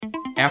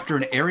After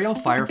an aerial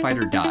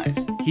firefighter dies,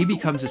 he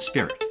becomes a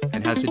spirit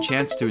and has the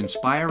chance to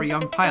inspire a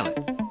young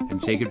pilot and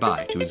say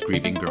goodbye to his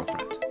grieving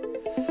girlfriend.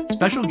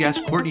 Special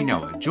guest Courtney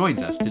Noah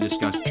joins us to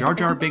discuss Jar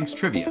Jar Binks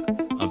trivia,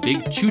 a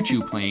big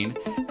choo-choo plane,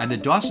 and the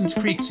Dawson's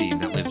Creek scene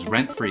that lives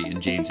rent-free in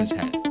James's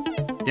head.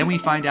 Then we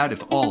find out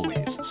if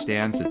Always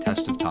stands the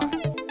test of time.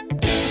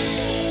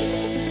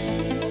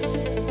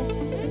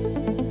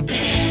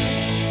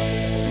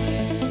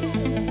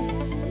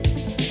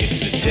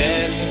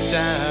 Test of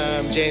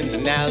time, James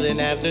and Alan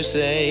have to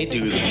say, do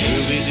the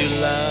movies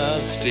you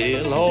love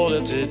still hold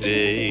up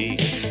today?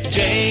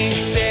 James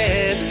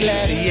says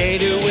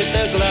gladiator with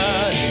a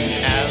glut,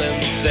 and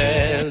Alan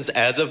says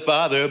as a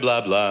father blah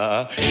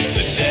blah. It's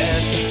the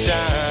test of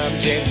time,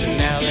 James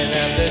and Alan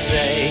have to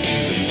say, do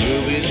the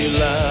movies you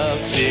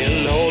love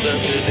still hold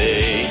up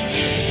today?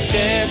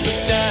 Test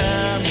of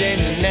time,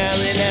 James and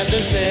Alan have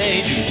to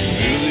say, do the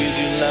movies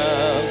you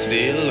love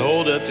still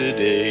hold up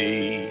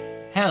today?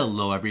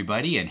 Hello,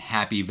 everybody, and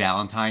happy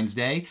Valentine's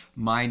Day.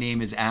 My name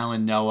is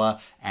Alan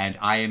Noah, and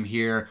I am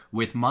here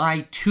with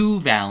my two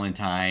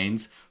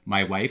Valentines,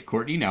 my wife,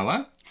 Courtney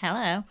Noah.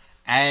 Hello.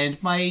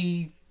 And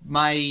my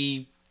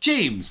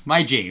James.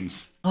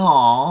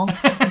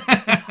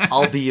 Aw.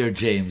 I'll be your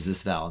James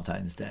this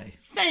Valentine's Day.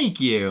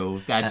 Thank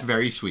you. That's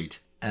very sweet.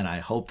 And I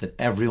hope that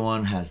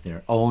everyone has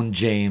their own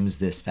James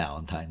this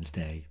Valentine's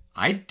Day.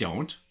 I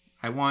don't.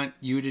 I want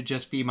you to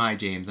just be my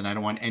James, and I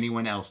don't want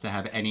anyone else to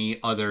have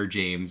any other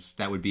James.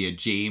 That would be a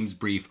James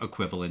brief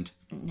equivalent.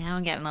 Now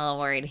I'm getting a little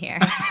worried here.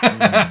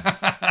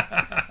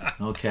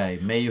 Okay,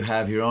 may you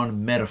have your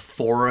own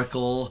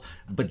metaphorical,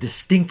 but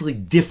distinctly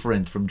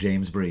different from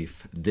James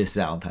brief this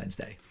Valentine's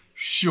Day.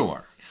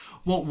 Sure.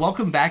 Well,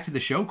 welcome back to the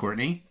show,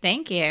 Courtney.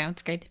 Thank you.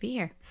 It's great to be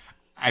here.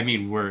 I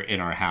mean, we're in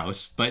our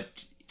house,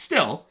 but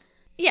still.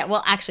 Yeah,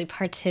 well, actually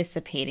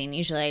participating.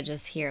 Usually I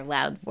just hear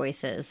loud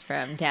voices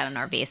from down in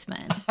our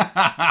basement.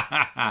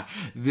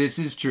 This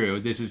is true.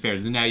 This is fair.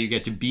 So now you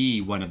get to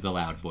be one of the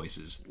loud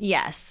voices.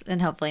 Yes,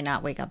 and hopefully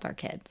not wake up our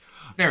kids.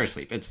 They're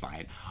asleep. It's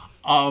fine.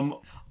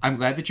 I'm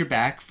glad that you're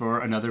back for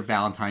another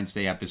Valentine's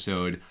Day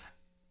episode.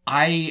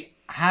 I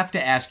have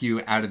to ask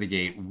you out of the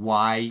gate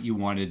why you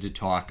wanted to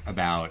talk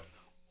about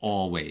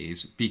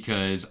Always,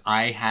 because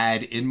I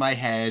had in my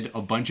head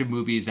a bunch of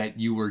movies that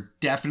you were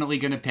definitely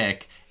going to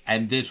pick,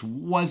 and this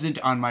wasn't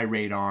on my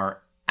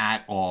radar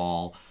at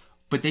all.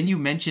 But then you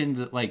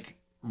mentioned, like,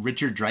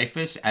 Richard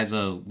Dreyfuss as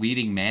a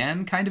leading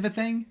man kind of a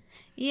thing?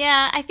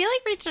 Yeah, I feel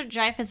like Richard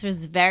Dreyfuss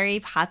was very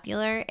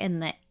popular in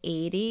the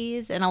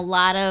 80s and a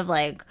lot of,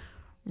 like,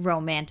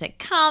 romantic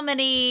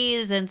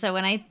comedies. And so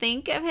when I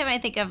think of him, I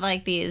think of,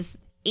 like, these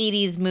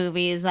 80s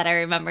movies that I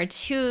remember,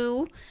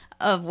 two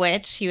of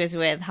which he was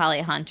with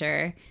Holly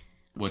Hunter.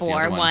 What's the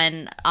other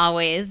one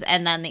Always,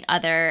 and then the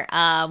other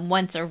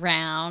Once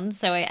Around.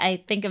 So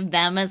I think of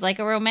them as like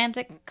a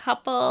romantic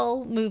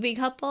couple, movie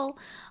couple,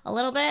 a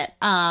little bit.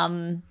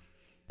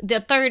 The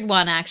third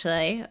one,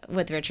 actually,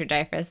 with Richard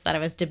Dreyfuss that I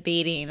was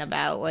debating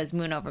about was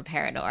Moon Over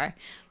Parador.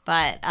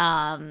 But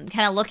kind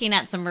of looking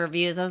at some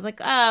reviews, I was like,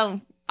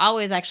 oh,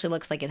 Always actually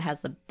looks like it has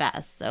the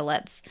best. So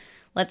let's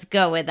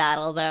go with that,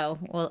 although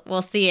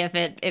we'll see if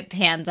it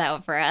pans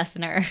out for us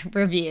in our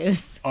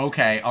reviews.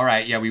 Okay, all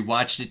right. Yeah, we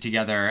watched it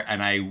together,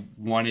 and I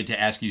wanted to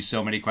ask you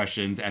so many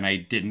questions, and I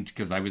didn't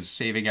because I was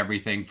saving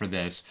everything for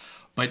this.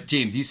 But,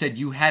 James, you said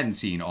you hadn't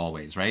seen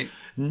Always, right?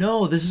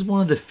 No, this is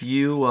one of the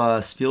few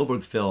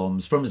Spielberg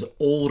films from his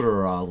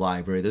older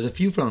library. There's a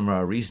few from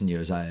recent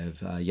years I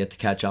have yet to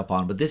catch up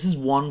on, but this is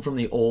one from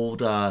the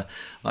old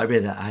library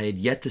that I had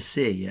yet to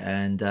see.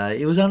 And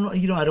it was on,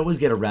 I'd always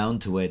get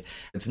around to it.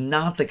 It's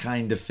not the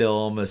kind of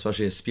film,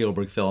 especially a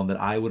Spielberg film, that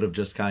I would have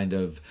just kind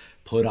of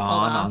put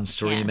on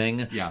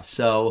streaming. Yeah.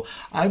 So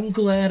I'm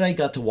glad I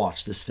got to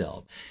watch this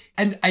film.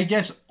 And I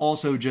guess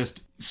also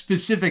just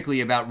specifically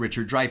about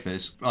Richard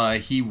Dreyfuss,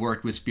 he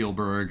worked with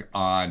Spielberg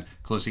on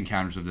Close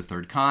Encounters of the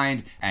Third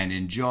Kind and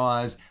in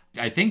Jaws.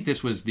 I think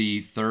this was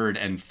the third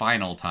and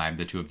final time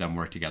the two of them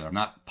worked together. I'm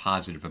not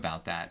positive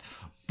about that.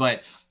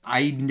 But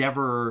I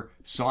never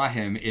saw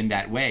him in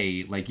that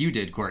way like you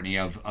did, Courtney,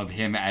 of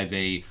him as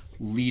a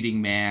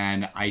leading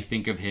man. I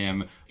think of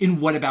him in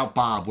What About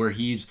Bob, where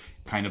he's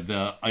kind of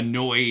the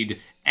annoyed,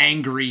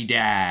 angry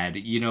dad.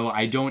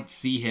 I don't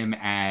see him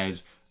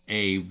as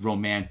a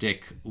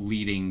romantic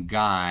leading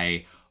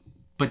guy.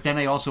 But then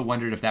I also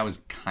wondered if that was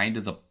kind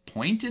of the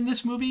point in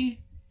this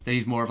movie, that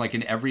he's more of like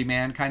an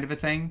everyman kind of a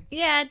thing.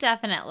 Yeah,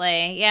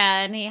 definitely.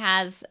 Yeah, and he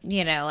has,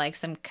 like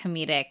some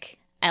comedic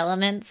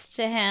elements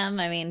to him.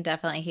 I mean,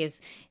 definitely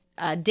he's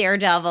a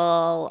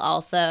daredevil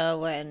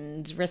also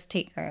and risk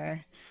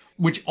taker.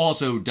 Which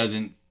also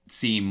doesn't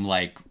seem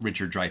like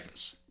Richard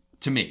Dreyfuss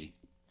to me.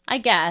 I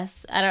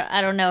guess.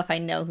 I don't know if I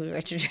know who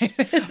Richard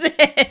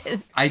Dreyfuss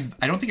is. I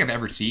don't think I've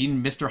ever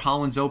seen Mr.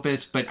 Holland's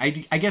Opus, but I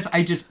guess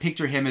I just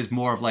picture him as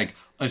more of like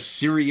a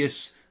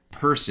serious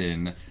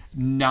person,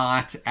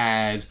 not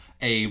as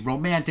a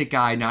romantic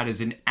guy, not as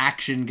an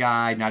action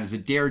guy, not as a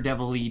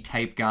daredevil-y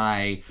type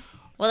guy.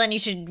 Well, then you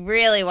should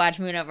really watch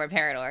Moon Over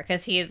Parador,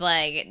 because he's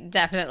like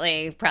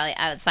definitely probably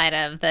outside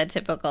of the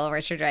typical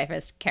Richard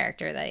Dreyfuss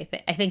character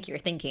that I think you're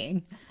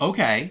thinking.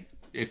 Okay.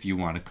 If you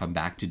want to come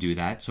back to do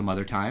that some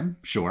other time,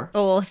 sure.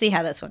 Well, we'll see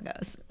how this one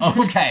goes.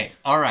 Okay.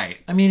 All right.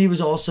 I mean, he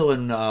was also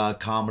in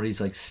comedies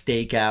like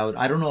Stakeout.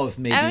 I don't know if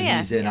maybe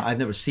he's in... Yeah. I've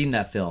never seen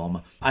that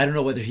film. I don't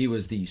know whether he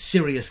was the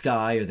serious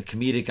guy or the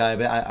comedic guy,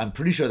 but I'm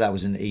pretty sure that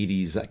was in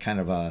the 80s,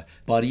 kind of a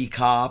buddy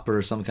cop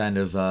or some kind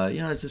of,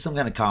 it's just some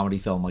kind of comedy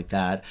film like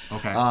that.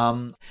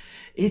 Okay.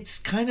 It's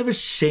kind of a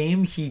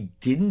shame he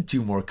didn't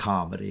do more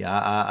comedy.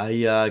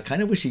 I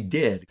kind of wish he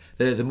did.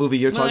 The movie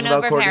you're talking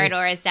about, Courtney? Moon Over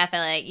Parador is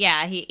definitely,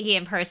 he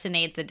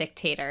impersonates a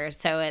dictator,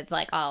 so it's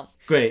like all...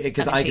 Great,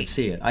 because I could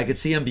see it. I could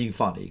see him being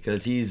funny,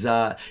 because he's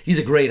a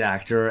great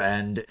actor,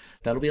 and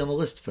that'll be on the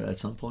list at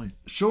some point.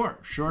 Sure.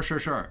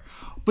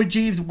 But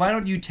James, why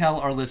don't you tell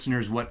our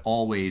listeners what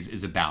Always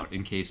is about,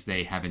 in case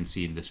they haven't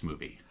seen this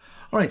movie?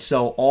 All right,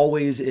 so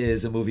Always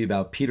is a movie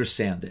about Peter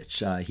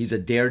Sandich. He's a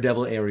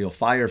daredevil aerial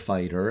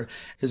firefighter.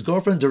 His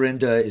girlfriend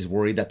Dorinda is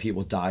worried that Pete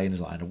will die in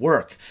his line of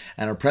work,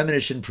 and her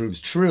premonition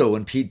proves true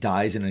when Pete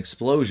dies in an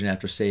explosion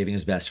after saving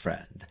his best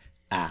friend,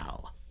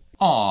 Al.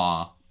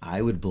 Aw.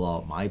 I would blow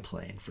up my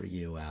plane for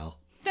you, Al.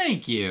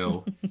 Thank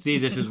you. See,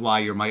 this is why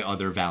you're my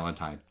other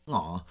Valentine.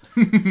 Aw,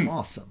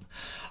 awesome.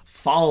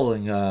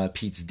 Following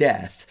Pete's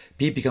death,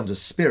 Pete becomes a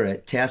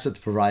spirit tasked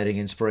with providing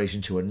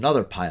inspiration to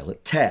another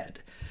pilot, Ted.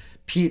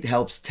 Pete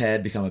helps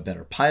Ted become a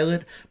better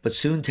pilot, but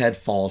soon Ted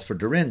falls for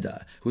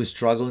Dorinda, who is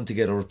struggling to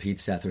get over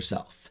Pete's death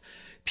herself.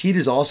 Pete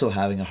is also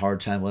having a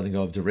hard time letting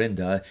go of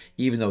Dorinda,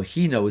 even though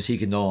he knows he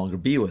can no longer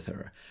be with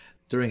her.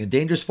 During a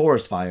dangerous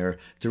forest fire,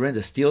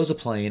 Dorinda steals a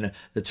plane,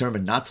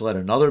 determined not to let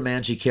another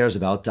man she cares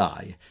about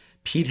die.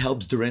 Pete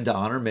helps Dorinda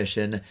on her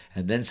mission,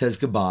 and then says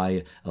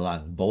goodbye,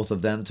 allowing both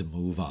of them to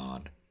move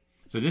on.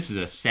 So this is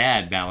a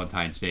sad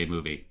Valentine's Day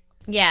movie.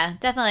 Yeah,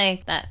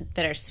 definitely that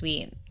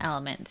bittersweet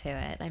element to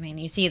it. I mean,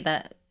 you see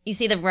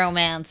the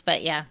romance,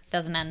 but yeah,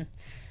 doesn't end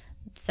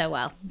so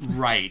well.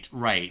 Right.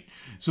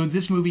 So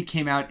this movie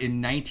came out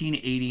in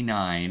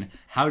 1989.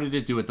 How did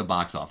it do at the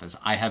box office?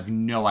 I have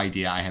no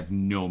idea. I have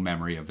no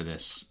memory of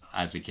this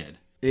as a kid.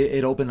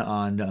 It opened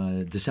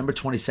on December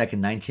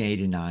 22nd,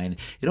 1989.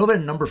 It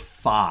opened at number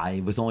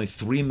 5 with only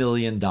 $3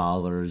 million,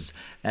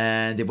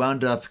 and it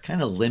wound up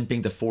kind of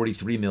limping to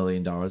 $43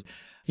 million.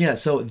 Yeah,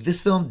 so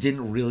this film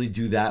didn't really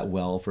do that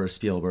well for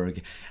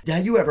Spielberg.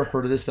 Had you ever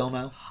heard of this film,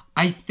 Al?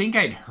 I think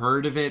I'd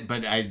heard of it,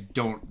 but I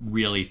don't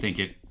really think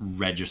it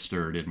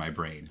registered in my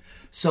brain.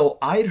 So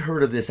I'd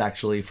heard of this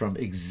actually from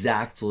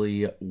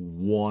exactly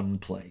one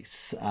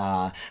place.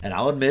 And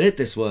I'll admit it,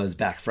 this was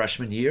back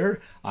freshman year.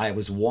 I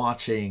was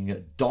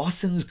watching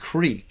Dawson's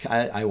Creek.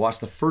 I watched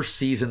the first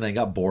season, then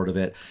got bored of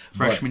it.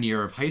 Freshman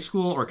year of high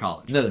school or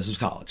college? No, this was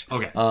college.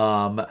 Okay.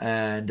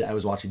 And I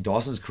was watching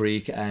Dawson's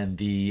Creek, and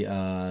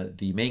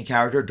the main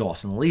character,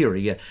 Dawson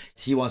Leary,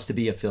 he wants to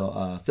be a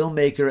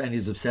filmmaker, and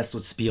he's obsessed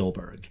with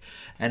Spielberg.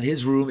 And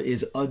his room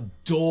is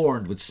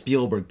adorned with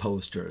Spielberg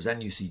posters.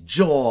 And you see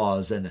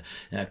Jaws and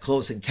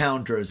Close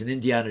Encounters and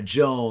Indiana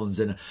Jones.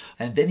 And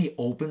then he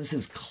opens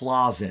his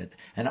closet.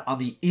 And on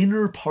the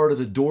inner part of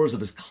the doors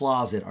of his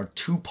closet are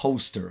 2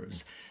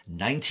 posters.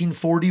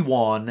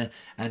 1941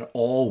 and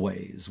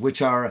Always,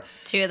 which are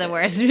 2 of the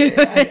worst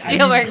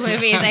Spielberg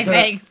movies, I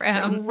think,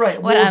 from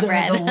what I've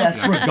read. The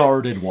less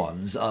regarded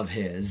ones of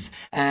his.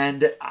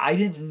 And I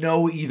didn't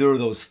know either of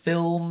those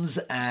films,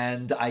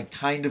 and I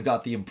kind of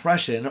got the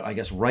impression, I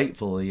guess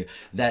rightfully,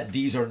 that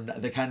these are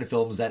the kind of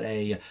films that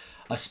a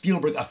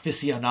Spielberg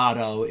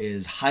aficionado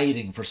is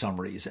hiding for some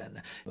reason.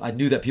 I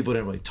knew that people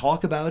didn't really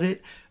talk about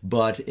it,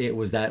 but it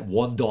was that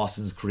one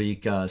Dawson's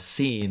Creek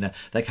scene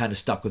that kind of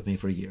stuck with me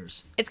for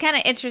years. It's kind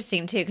of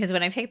interesting, too, because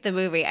when I picked the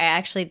movie, I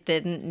actually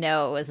didn't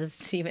know it was a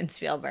Steven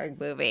Spielberg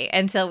movie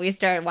until we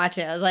started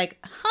watching it. I was like,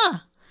 huh.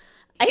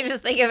 I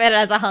just think of it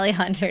as a Holly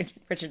Hunter,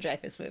 Richard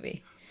Dreyfuss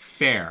movie.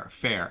 Fair.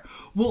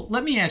 Well,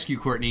 let me ask you,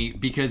 Courtney,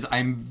 because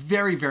I'm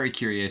very, very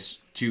curious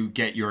to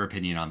get your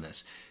opinion on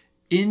this.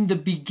 In the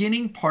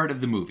beginning part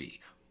of the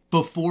movie,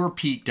 before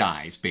Pete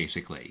dies,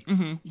 basically,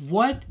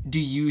 what do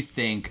you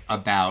think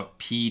about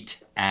Pete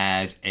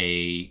as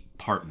a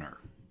partner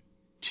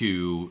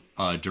to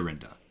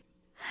Dorinda?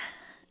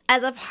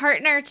 As a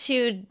partner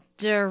to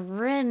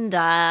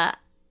Dorinda,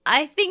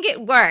 I think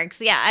it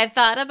works. Yeah, I've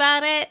thought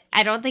about it.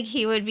 I don't think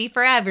he would be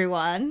for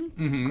everyone,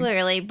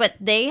 clearly, but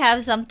they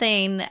have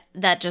something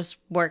that just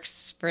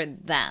works for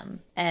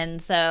them.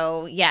 And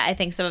so, yeah, I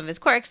think some of his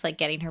quirks, like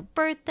getting her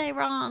birthday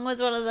wrong,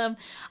 was one of them.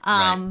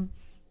 Right.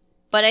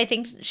 But I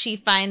think she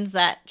finds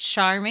that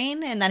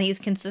charming and that he's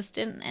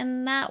consistent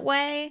in that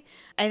way.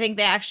 I think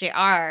they actually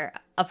are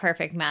a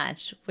perfect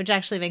match, which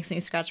actually makes me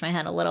scratch my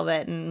head a little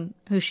bit in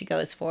who she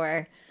goes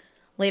for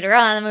later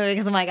on in the movie,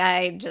 because I'm like,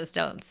 I just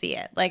don't see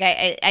it. Like,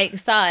 I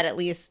saw it, at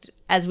least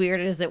as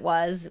weird as it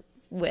was,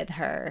 with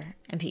her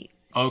and Pete.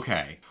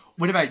 Okay.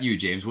 What about you,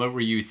 James? What were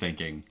you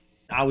thinking?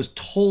 I was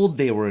told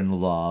they were in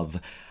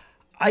love.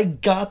 I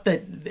got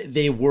that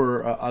they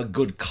were a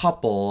good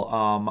couple.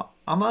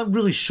 I'm not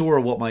really sure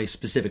what my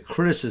specific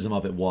criticism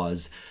of it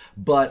was,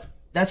 but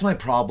That's my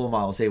problem,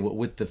 I'll say,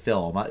 with the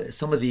film.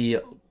 Some of the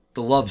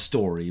love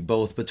story,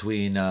 both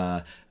between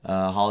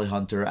Holly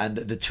Hunter and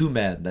the two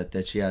men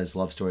that she has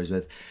love stories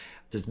with,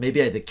 just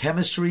maybe the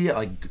chemistry,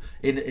 like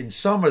in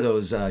some of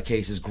those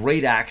cases,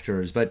 great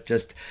actors, but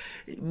just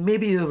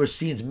maybe there were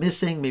scenes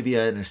missing, maybe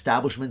an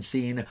establishment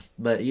scene.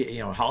 But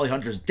Holly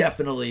Hunter's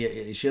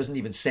definitely, she doesn't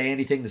even say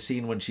anything. The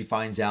scene when she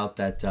finds out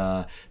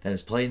that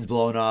his plane's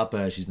blown up,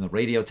 she's in the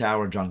radio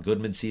tower, and John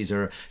Goodman sees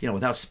her.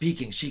 Without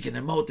speaking, she can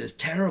emote this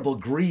terrible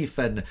grief,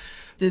 and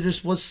there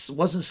just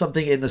wasn't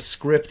something in the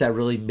script that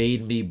really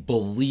made me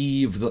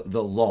believe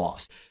the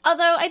loss.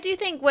 Although I do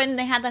think when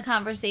they had the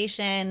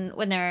conversation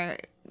when they're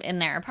in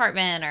their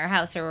apartment or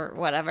house or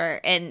whatever,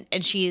 and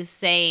she's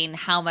saying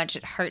how much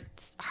it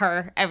hurts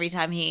her every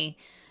time he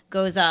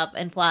goes up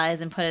and flies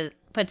and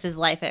puts his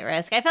life at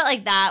risk. I felt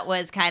like that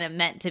was kind of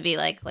meant to be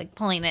like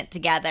pulling it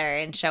together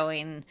and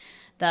showing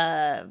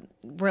the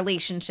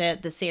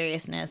relationship, the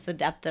seriousness, the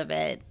depth of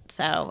it.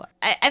 So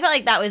I felt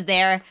like that was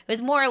there. It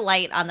was more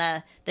light on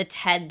the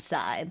Ted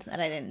side that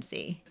I didn't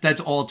see.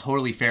 That's all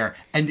totally fair.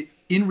 And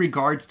in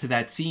regards to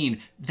that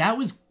scene, that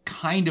was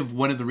kind of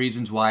one of the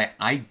reasons why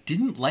I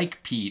didn't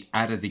like Pete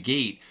out of the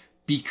gate,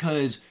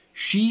 because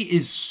she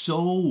is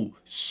so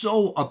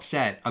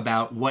upset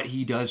about what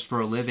he does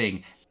for a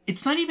living.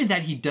 It's not even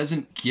that he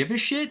doesn't give a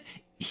shit.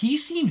 He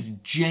seems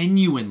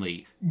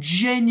genuinely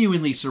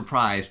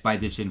surprised by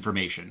this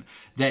information,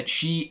 that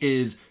she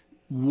is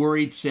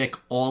worried sick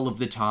all of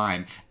the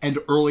time. And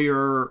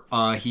earlier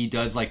he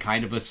does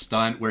kind of a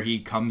stunt where he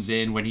comes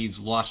in when he's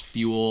lost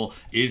fuel.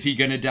 Is he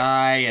gonna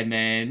die? And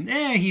then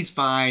he's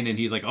fine, and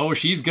he's like, oh,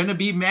 she's gonna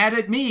be mad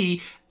at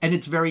me. And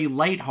it's very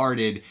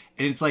lighthearted,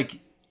 and it's like,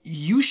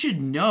 you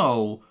should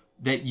know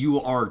that you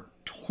are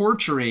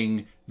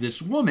torturing this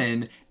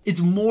woman. It's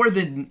more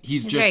than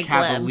he's just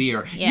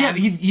cavalier. Yeah,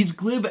 he's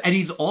glib, and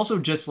he's also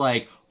just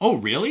like, oh,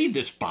 really?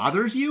 This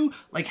bothers you?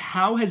 Like,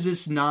 how has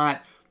this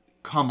not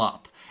come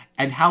up?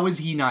 And how has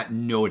he not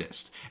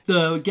noticed?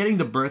 The getting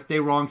the birthday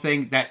wrong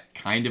thing, that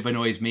kind of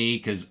annoys me,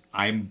 because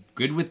I'm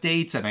good with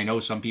dates, and I know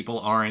some people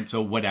aren't,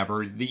 so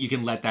whatever, you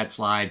can let that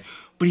slide.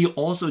 But he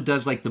also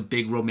does the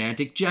big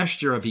romantic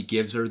gesture of he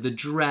gives her the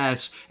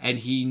dress, and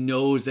he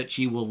knows that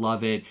she will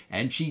love it,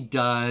 and she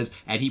does,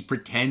 and he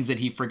pretends that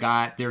he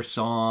forgot their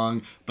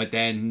song, but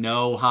then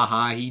no,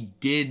 haha, he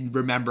did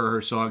remember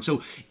her song.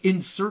 So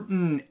in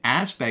certain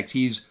aspects,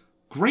 he's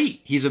great,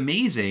 he's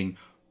amazing,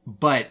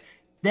 but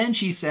then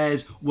she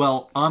says,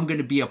 well, I'm going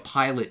to be a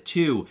pilot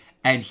too.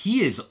 And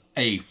he is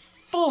a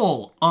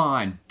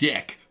full-on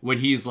dick when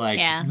he's like,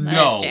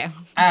 no,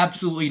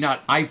 absolutely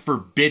not. I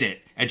forbid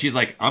it. And she's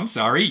like, I'm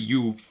sorry,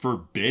 you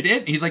forbid it?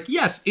 And he's like,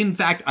 yes, in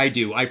fact, I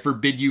do. I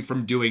forbid you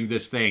from doing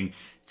this thing.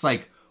 It's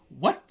like,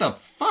 what the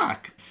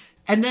fuck?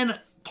 And then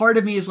part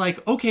of me is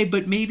like, okay,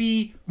 but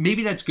maybe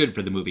that's good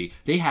for the movie.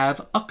 They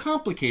have a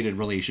complicated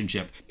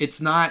relationship. It's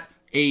not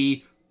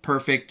a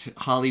perfect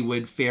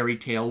Hollywood fairy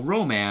tale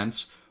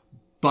romance.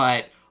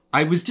 But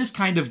I was just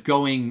kind of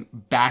going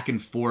back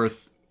and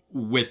forth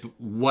with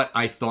what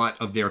I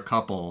thought of their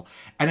couple.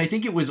 And I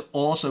think it was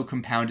also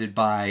compounded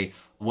by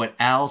what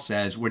Al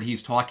says when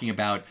he's talking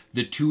about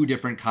the two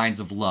different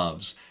kinds of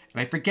loves. And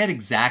I forget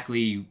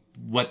exactly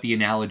what the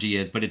analogy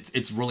is, but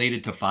it's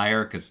related to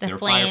fire, because they're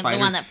firefighters. The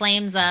one that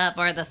flames up,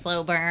 or the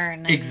slow burn.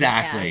 And,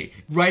 exactly.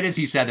 Yeah. Right as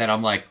he said that,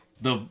 I'm like,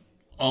 the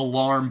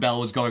alarm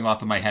bell was going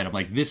off in my head. I'm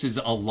like, this is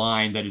a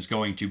line that is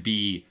going to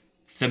be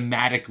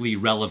thematically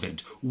relevant.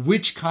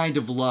 Which kind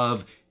of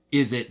love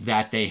is it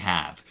that they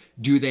have?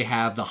 Do they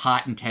have the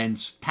hot,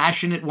 intense,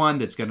 passionate one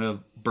that's going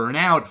to burn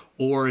out,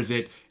 or is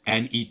it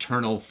an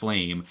eternal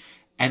flame?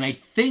 And I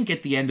think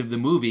at the end of the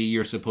movie,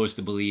 you're supposed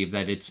to believe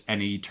that it's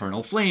an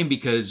eternal flame,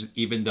 because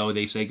even though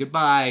they say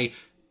goodbye,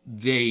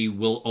 they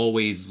will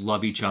always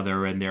love each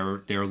other, and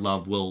their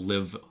love will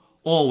live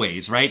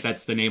always, right?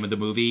 That's the name of the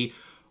movie.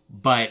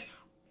 But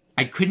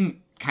I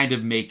couldn't kind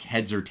of make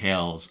heads or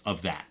tails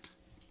of that.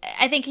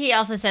 I think he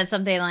also said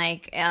something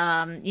like,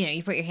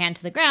 you put your hand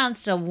to the ground,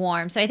 still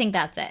warm. So I think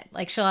that's it.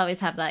 She'll always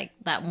have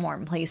that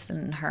warm place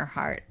in her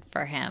heart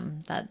for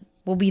him that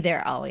will be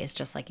there always,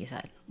 just like you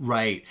said.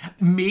 Right.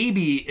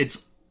 Maybe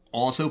it's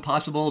also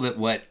possible that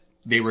what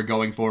they were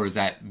going for is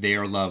that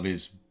their love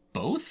is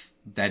both,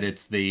 that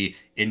it's the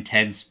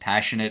intense,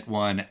 passionate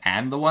one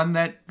and the one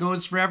that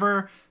goes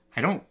forever.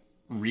 I don't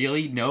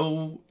really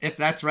know if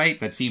that's right.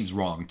 That seems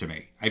wrong to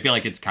me. I feel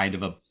like it's kind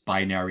of a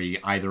binary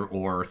either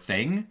or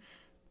thing.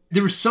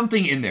 There was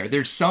something in there.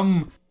 There's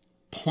some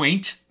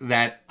point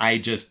that I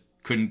just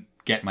couldn't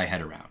get my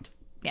head around.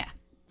 Yeah.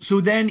 So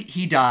then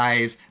he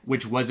dies,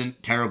 which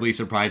wasn't terribly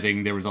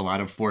surprising. There was a lot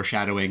of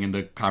foreshadowing in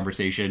the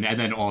conversation. And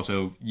then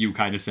also you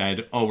kind of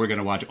said, oh, we're going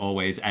to watch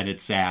Always, and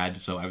it's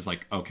sad. So I was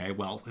like, okay,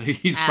 well,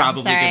 he's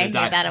probably going to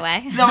die. Gave that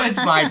away. No, it's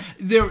fine.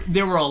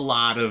 There were a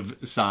lot of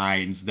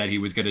signs that he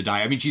was going to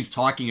die. I mean, she's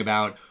talking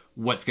about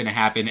what's going to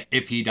happen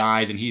if he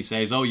dies, and he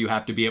says, oh, you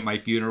have to be at my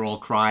funeral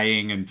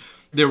crying. And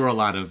there were a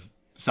lot of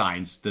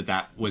signs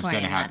that was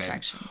going to happen.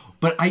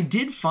 But I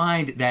did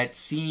find that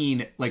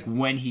scene,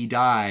 when he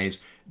dies,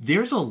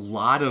 there's a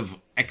lot of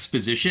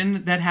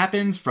exposition that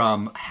happens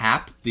from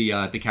Hap,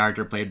 the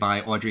character played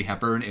by Audrey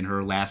Hepburn in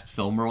her last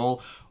film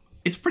role.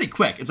 It's pretty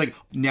quick. It's like,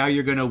 now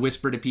you're going to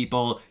whisper to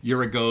people,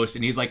 you're a ghost.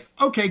 And he's like,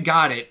 okay,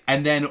 got it.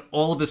 And then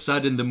all of a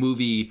sudden the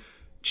movie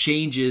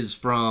changes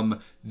from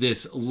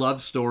this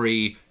love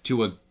story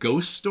to a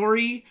ghost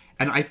story.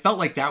 And I felt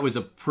like that was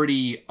a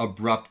pretty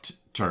abrupt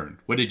turn.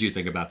 What did you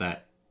think about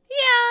that?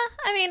 Yeah,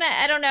 I mean,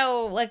 I don't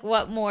know, like,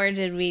 what more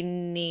did we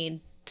need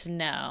to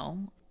know?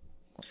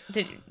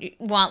 Did you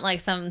want,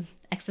 like, some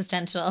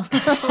existential,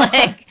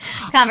 like,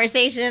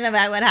 conversation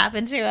about what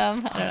happened to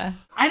him?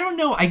 I don't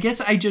know. I guess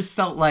I just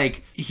felt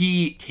like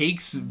he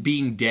takes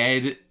being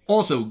dead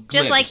also glib.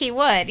 Just like he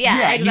would.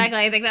 Yeah, exactly.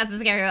 I think that's the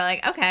scary.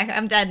 Like, okay,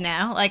 I'm dead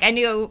now. Like, I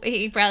knew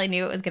he probably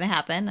knew it was going to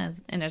happen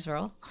in his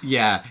role.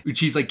 Yeah.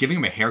 She's like giving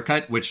him a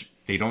haircut, which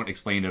they don't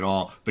explain at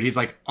all. But he's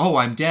like, oh,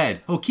 I'm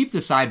dead. Oh, keep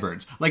the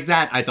sideburns. Like,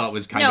 that I thought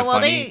was kind of funny. No,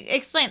 well, they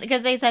explained,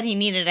 because they said he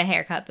needed a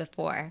haircut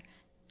before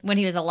when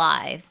he was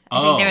alive.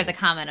 I think there was a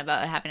comment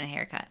about having a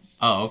haircut.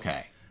 Oh,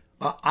 okay.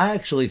 I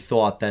actually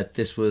thought that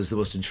this was the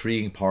most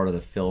intriguing part of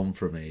the film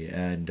for me.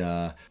 And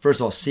first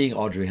of all, seeing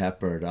Audrey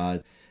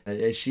Hepburn,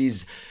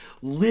 she's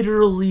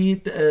literally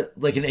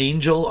like an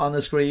angel on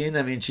the screen.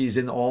 I mean, she's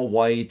in all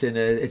white, and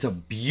it's a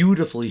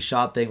beautifully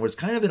shot thing where it's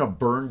kind of in a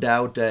burned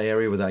out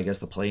area where I guess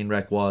the plane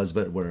wreck was,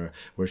 but where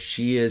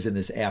she is in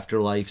this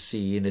afterlife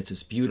scene. It's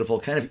this beautiful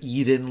kind of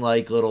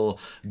Eden-like little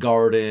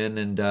garden,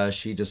 and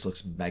she just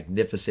looks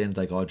magnificent,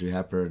 like Audrey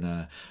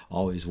Hepburn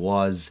always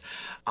was.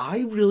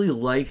 I really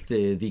like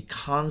the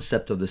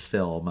concept of this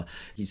film.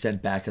 He's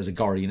sent back as a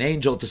guardian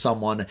angel to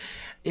someone.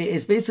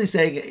 It's basically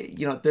saying,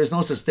 there's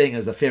no such thing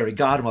as a fairy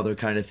godmother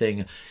kind of thing.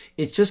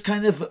 It's just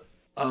kind of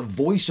a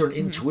voice or an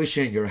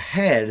intuition in your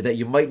head that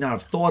you might not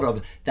have thought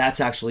of. That's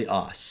actually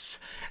us.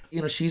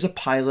 She's a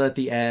pilot at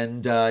the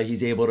end.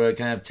 He's able to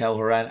kind of tell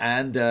her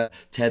and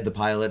Ted, the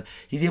pilot,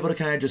 he's able to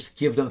kind of just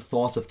give them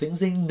thoughts of things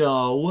they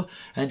know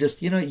and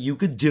just, you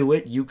could do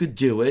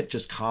it.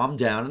 Just calm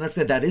down. And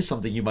that is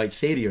something you might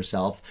say to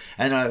yourself.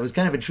 And it was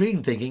kind of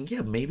intriguing thinking,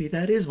 yeah, maybe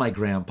that is my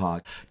grandpa.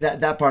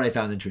 That part I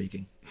found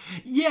intriguing.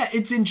 Yeah,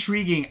 it's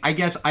intriguing. I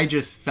guess I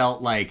just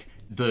felt like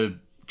the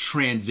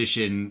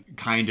transition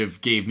kind of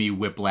gave me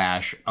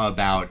whiplash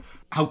about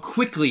how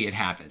quickly it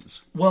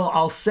happens. Well,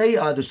 I'll say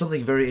there's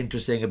something very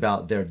interesting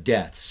about their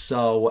deaths.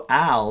 So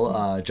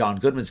Al, John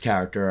Goodman's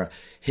character,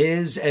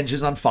 his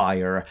engine's on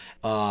fire.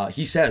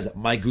 He says,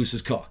 my goose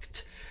is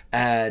cooked.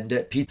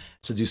 And Pete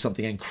to do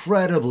something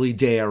incredibly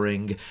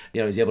daring.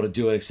 He's able to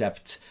do it,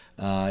 except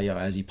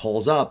as he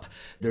pulls up,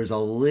 there's a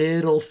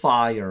little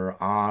fire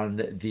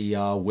on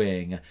the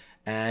wing.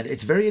 And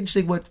it's very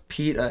interesting what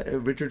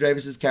Richard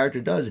Dreyfuss's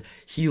character does.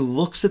 He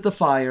looks at the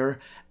fire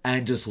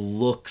and just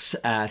looks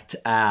at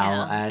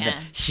Al,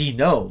 he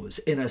knows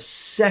in a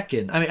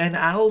second. I mean, and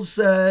Al's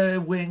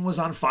wing was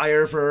on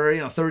fire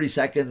for 30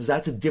 seconds.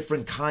 That's a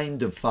different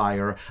kind of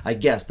fire, I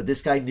guess. But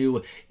this guy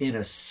knew in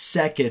a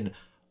second,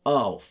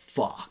 oh,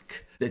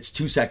 fuck. It's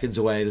 2 seconds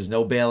away. There's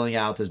no bailing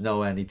out. There's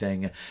no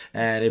anything.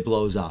 And it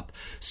blows up.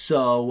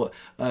 So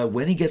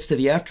when he gets to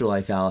the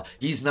afterlife, Al,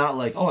 he's not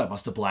like, oh, I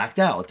must have blacked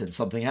out and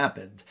something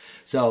happened.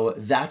 So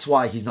that's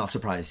why he's not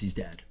surprised he's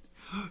dead.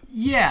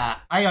 Yeah,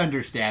 I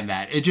understand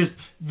that. It just,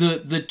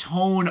 the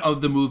tone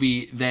of the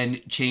movie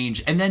then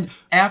changed. And then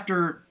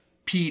after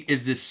Pete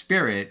is this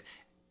spirit,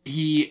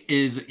 he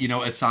is,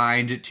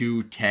 assigned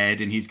to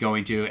Ted and he's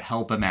going to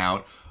help him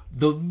out.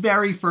 The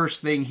very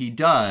first thing he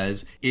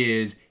does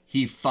is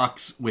he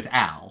fucks with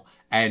Al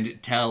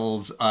and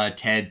tells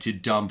Ted to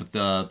dump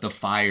the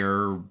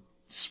fire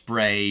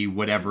spray,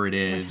 whatever it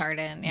is.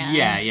 Retardant,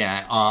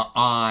 yeah.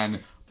 On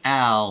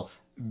Al,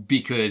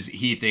 because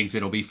he thinks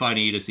it'll be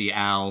funny to see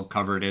Al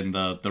covered in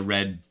the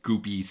red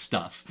goopy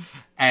stuff.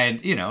 And,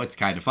 it's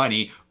kind of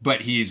funny,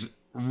 but he's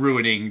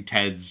ruining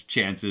Ted's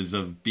chances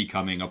of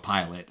becoming a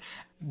pilot.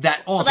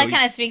 That also, that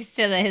kind of speaks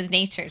to his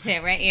nature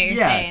too, right? You're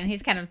saying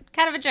he's kind of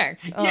a jerk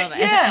a little bit.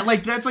 Yeah,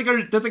 like that's like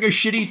a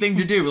shitty thing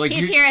to do. Like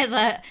he's here as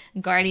a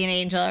guardian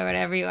angel or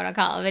whatever you want to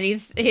call it, but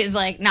he's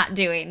like not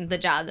doing the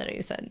job that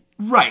he said.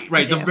 Right.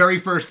 The very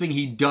first thing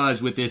he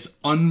does with this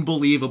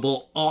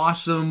unbelievable,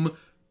 awesome,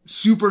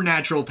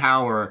 supernatural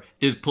power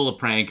is pull a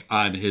prank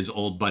on his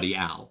old buddy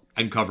Al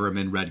and cover him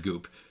in red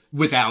goop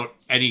without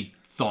any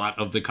thought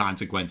of the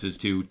consequences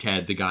to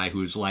Ted, the guy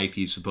whose life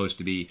he's supposed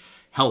to be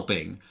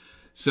helping.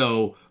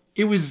 So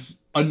it was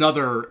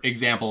another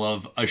example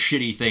of a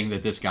shitty thing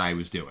that this guy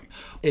was doing.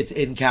 It's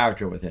in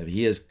character with him.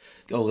 He is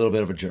a little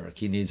bit of a jerk.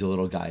 He needs a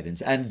little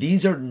guidance. And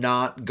these are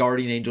not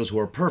guardian angels who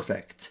are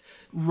perfect.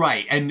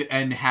 Right.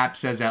 And Hap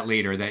says that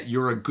later, that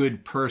you're a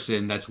good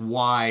person. That's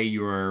why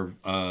you're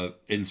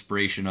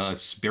inspiration, a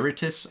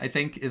spiritus, I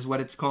think is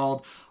what it's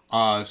called.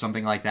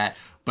 Something like that.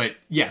 But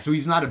yeah, so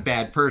he's not a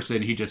bad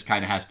person. He just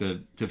kind of has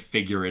to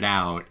figure it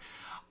out.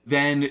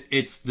 Then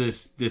it's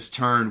this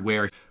turn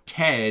where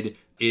Ted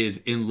is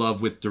in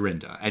love with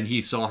Dorinda. And he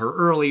saw her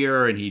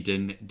earlier and he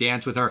didn't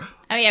dance with her.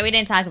 Oh, yeah, we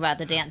didn't talk about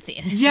the dance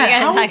scene.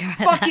 Yeah, how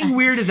fucking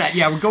weird is that?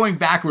 Yeah, we're going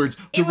backwards.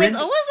 It was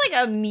almost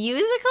like a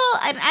musical.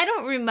 And I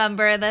don't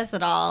remember this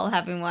at all,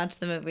 having watched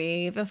the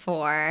movie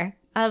before.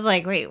 I was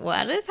like, wait,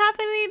 what is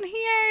happening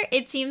here?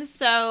 It seems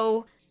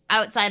so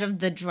outside of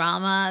the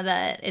drama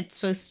that it's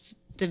supposed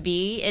to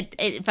be.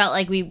 It felt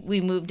like we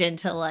moved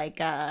into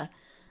like I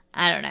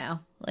don't know,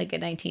 like a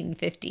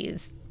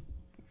 1950s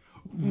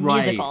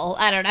musical.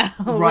 I don't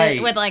know.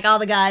 Right. with like all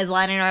the guys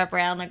lining up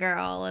around the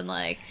girl and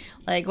like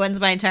when's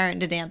my turn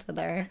to dance with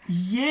her?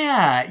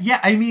 Yeah.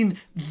 I mean,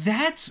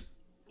 that's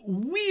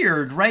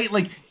weird, right?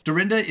 Like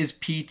Dorinda is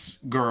Pete's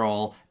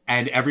girl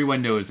and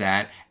everyone knows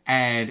that.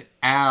 And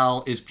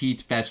Al is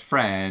Pete's best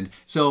friend.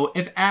 So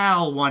if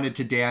Al wanted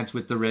to dance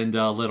with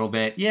Dorinda a little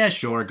bit, yeah,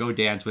 sure, go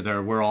dance with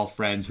her. We're all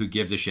friends. Who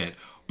gives a shit?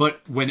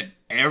 But when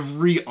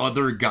every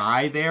other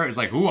guy there is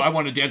like, ooh, I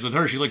want to dance with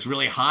her. She looks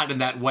really hot in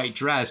that white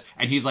dress.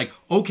 And he's like,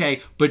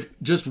 okay, but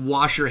just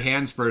wash your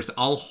hands first.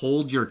 I'll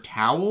hold your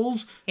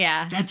towels.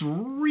 Yeah. That's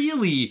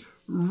really,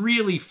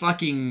 really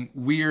fucking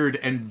weird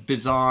and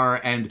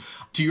bizarre. And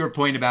to your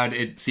point about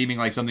it seeming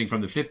like something from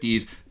the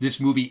 50s,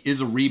 this movie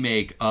is a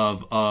remake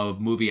of a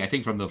movie, I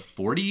think from the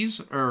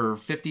 40s or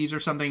 50s or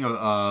something,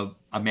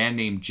 a man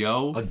named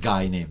Joe. A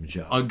guy named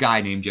Joe. A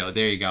guy named Joe.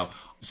 There you go.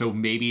 So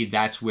maybe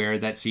that's where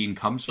that scene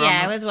comes from.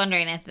 Yeah, I was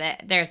wondering if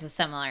there's a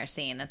similar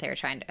scene that they were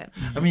trying to.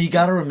 I mean, you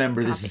got to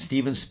remember this is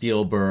Steven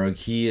Spielberg.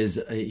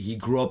 He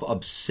grew up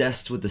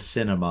obsessed with the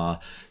cinema,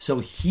 so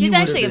he's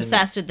actually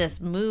obsessed with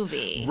this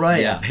movie.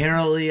 Right. Yeah.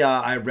 Apparently,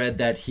 I read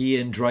that he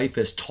and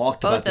Dreyfuss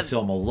talked about this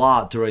film a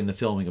lot during the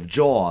filming of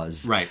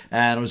Jaws. Right.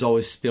 And it was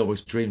always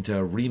Spielberg's dream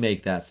to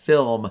remake that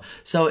film.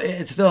 So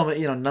it's a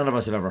film none of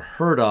us have ever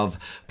heard of.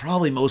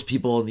 Probably most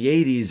people in the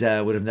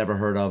 80s would have never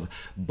heard of.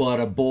 But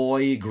a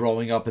boy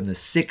growing up in the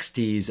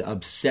 60s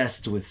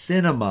obsessed with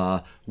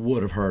cinema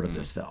would have heard of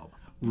this film.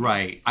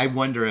 Right. I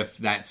wonder if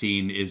that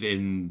scene is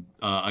in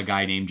A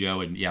Guy Named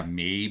Joe, and yeah,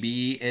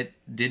 maybe it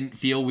didn't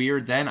feel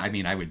weird then. I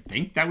mean, I would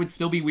think that would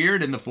still be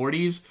weird in the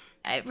 40s.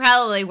 It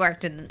probably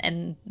worked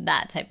in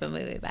that type of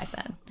movie back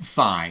then.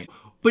 Fine.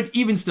 But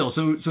even still,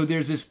 so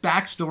there's this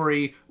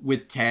backstory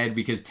with Ted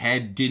because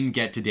Ted didn't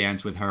get to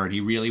dance with her and he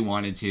really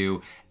wanted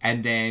to.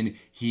 And then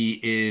he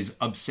is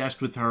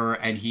obsessed with her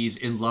and he's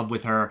in love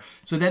with her.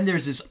 So then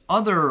there's this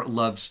other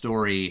love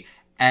story.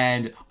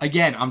 And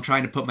again, I'm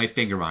trying to put my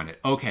finger on it.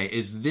 Okay,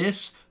 is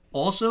this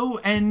also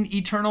an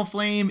eternal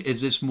flame? Is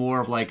this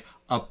more of like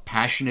a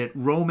passionate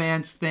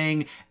romance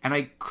thing? And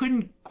I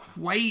couldn't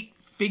quite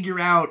figure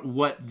out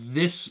what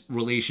this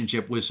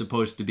relationship was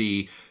supposed to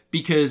be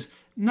because...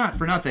 Not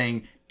for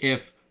nothing,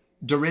 if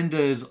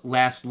Dorinda's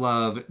last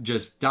love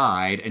just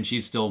died and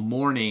she's still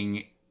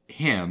mourning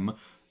him,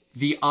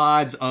 the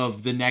odds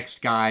of the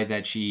next guy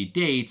that she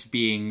dates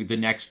being the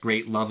next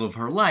great love of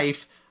her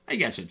life, I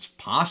guess it's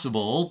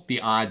possible.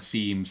 The odds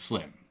seem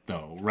slim,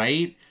 though,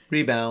 right?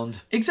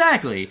 Rebound.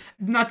 Exactly.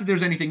 Not that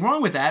there's anything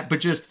wrong with that,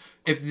 but just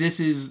if this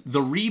is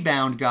the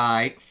rebound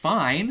guy,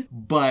 fine.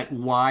 But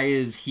why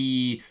is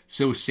he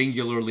so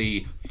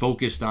singularly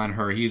focused on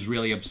her? He's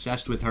really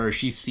obsessed with her.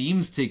 She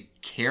seems to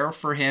care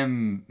for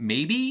him,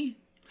 maybe?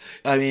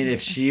 I mean,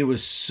 if she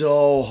was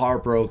so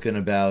heartbroken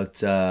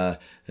about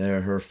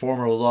her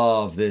former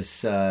love,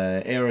 this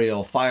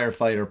aerial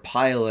firefighter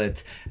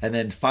pilot, and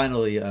then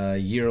finally a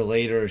year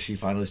later, she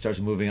finally starts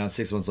moving on,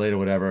 6 months later,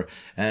 whatever,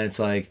 and it's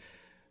like,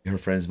 her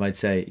friends might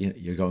say,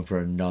 you're going for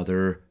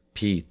another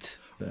Pete.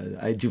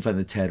 I do find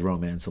the Ted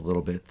romance a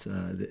little bit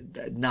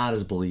not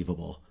as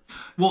believable.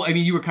 Well, I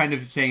mean, you were kind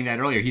of saying that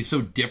earlier. He's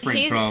so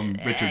different from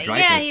Richard Dreyfuss.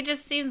 Yeah, he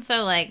just seems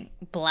so, like,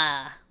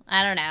 blah.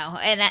 I don't know.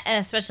 And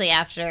especially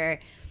after...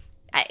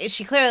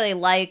 she clearly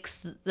likes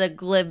the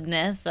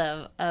glibness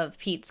of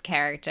Pete's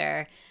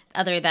character,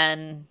 other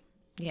than,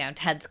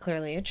 Ted's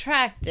clearly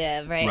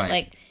attractive, right?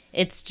 Like,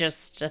 it's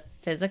just a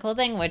physical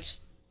thing, which,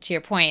 to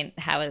your point,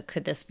 how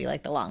could this be,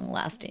 like, the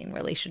long-lasting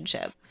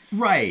relationship?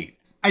 Right.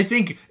 I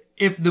think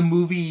if the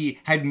movie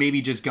had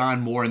maybe just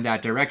gone more in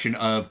that direction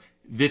of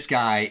this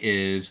guy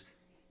is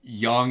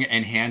young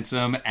and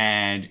handsome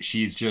and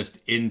she's just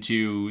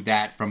into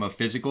that from a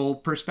physical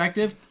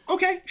perspective,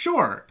 okay,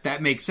 sure,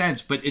 that makes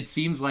sense. But it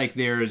seems like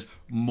there's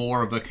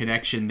more of a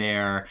connection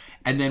there.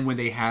 And then when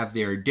they have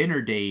their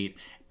dinner date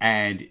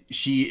and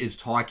she is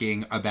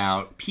talking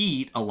about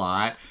Pete a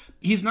lot,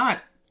 he's not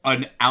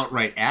an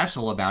outright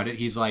asshole about it.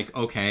 He's like,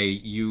 okay,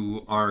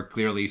 you are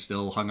clearly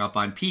still hung up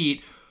on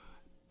Pete.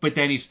 But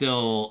then he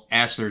still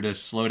asks her to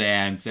slow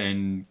dance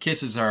and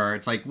kisses her.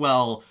 It's like,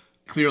 well,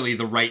 clearly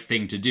the right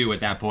thing to do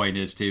at that point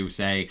is to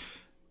say,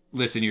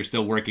 listen, you're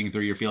still working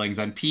through your feelings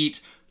on Pete.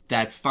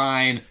 That's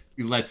fine.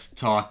 Let's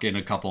talk in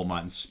a couple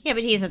months. Yeah,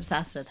 but he's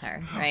obsessed with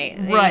her, right?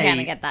 Right. You kind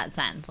of get that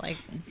sense. Like,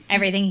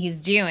 everything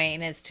he's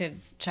doing is to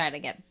try to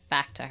get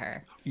back to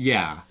her.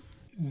 Yeah.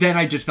 Then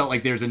I just felt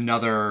like there's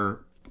another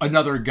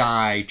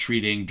guy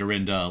treating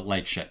Dorinda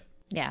like shit.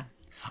 Yeah.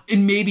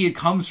 And maybe it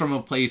comes from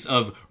a place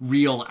of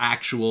real,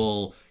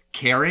 actual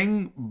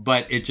caring,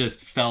 but it just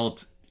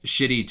felt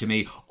shitty to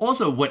me.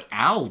 Also, what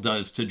Al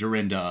does to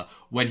Dorinda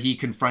when he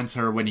confronts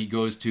her when he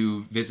goes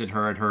to visit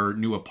her at her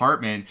new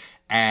apartment.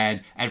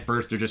 And at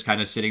first, they're just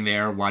kind of sitting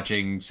there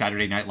watching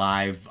Saturday Night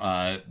Live,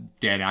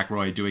 Dan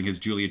Aykroyd doing his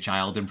Julia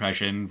Child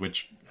impression,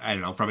 which, I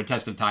don't know, from a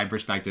test of time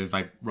perspective,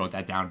 I wrote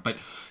that down. But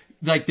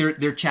like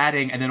they're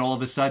chatting, and then all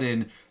of a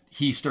sudden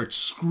he starts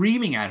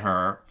screaming at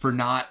her for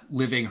not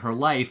living her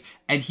life,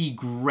 and he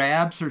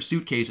grabs her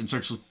suitcase and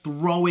starts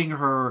throwing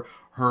her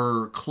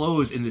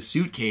clothes in the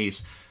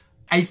suitcase.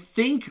 I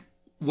think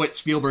what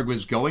Spielberg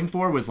was going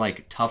for was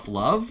like tough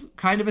love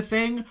kind of a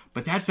thing,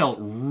 but that felt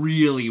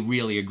really,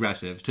 really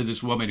aggressive to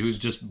this woman who's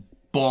just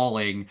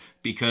bawling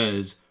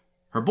because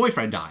her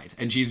boyfriend died,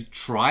 and she's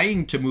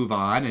trying to move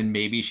on, and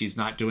maybe she's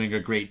not doing a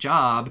great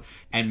job,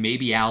 and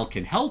maybe Al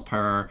can help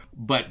her,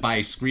 but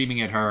by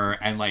screaming at her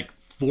and like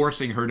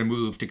forcing her to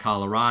move to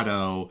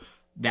Colorado,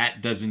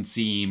 that doesn't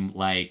seem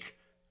like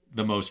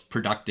the most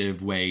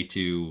productive way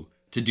to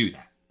do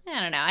that. I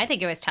don't know. I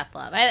think it was tough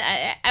love.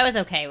 I was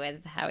okay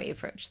with how he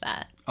approached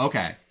that.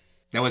 Okay.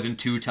 That wasn't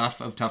too tough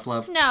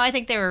love? No, I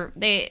think they were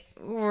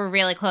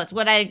really close.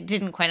 What I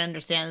didn't quite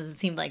understand is it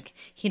seemed like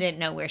he didn't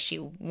know where she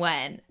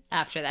went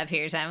after that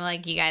period of time.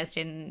 Like, you guys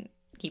didn't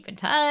keep in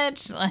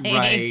touch. Like,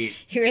 right.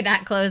 You were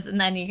that close,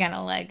 and then you kind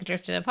of like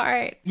drifted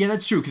apart. Yeah,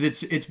 that's true,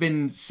 because it's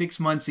been 6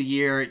 months, a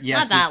year.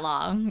 Yes, not that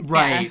long.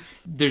 Right. Yeah.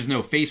 There's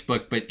no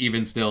Facebook, but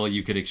even still,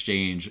 you could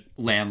exchange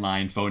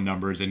landline phone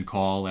numbers and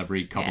call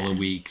every couple of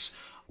weeks.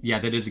 Yeah,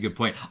 that is a good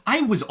point.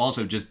 I was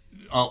also just,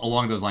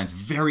 along those lines,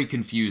 very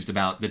confused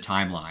about the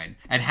timeline.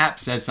 And Hap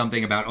says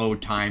something about, oh,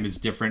 time is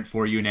different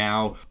for you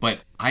now.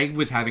 But I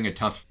was having a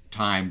tough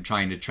time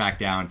trying to track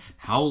down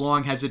how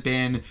long has it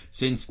been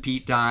since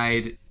Pete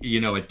died,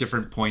 at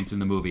different points in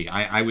the movie.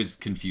 I was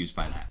confused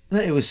by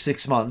that. It was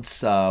 6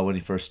 months when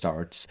he first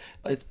starts.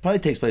 It probably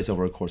takes place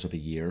over a course of a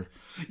year.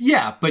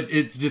 Yeah, but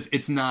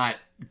it's not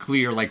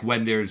clear like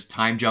when there's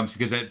time jumps,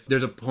 because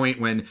there's a point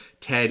when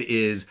Ted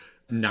is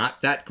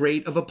not that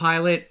great of a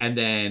pilot, and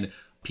then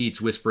Pete's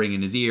whispering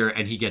in his ear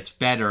and he gets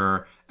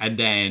better, and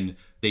then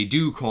they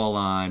do call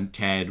on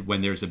Ted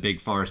when there's a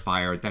big forest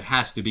fire. That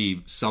has to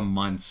be some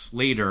months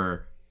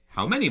later.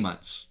 How many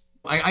months?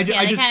 They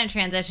kind of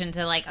transition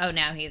to like, oh,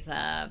 now he's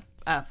a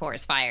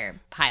forest fire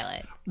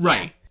pilot.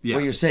 Right. Yeah.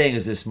 What you're saying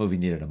is this movie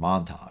needed a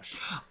montage.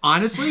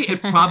 Honestly,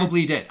 it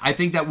probably did. I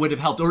think that would have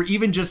helped. Or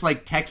even just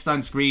like text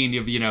on screen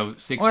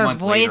of, 6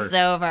 months later. Or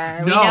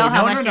voiceover. We know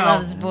how much he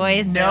loves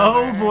voiceover.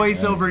 No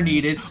voiceover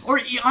needed. Or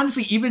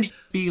honestly, even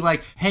be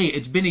like, hey,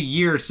 it's been a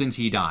year since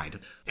he died,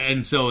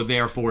 and so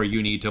therefore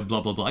you need to blah,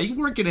 blah, blah. You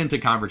work it into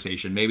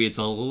conversation. Maybe it's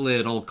a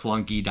little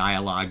clunky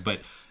dialogue, but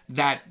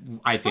that,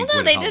 I think, well,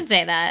 no, they did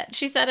say that.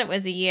 She said it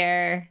was a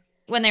year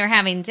when they were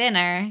having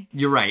dinner.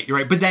 You're right.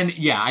 But then,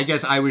 yeah, I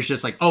guess I was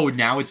just like, oh,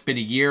 now it's been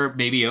a year.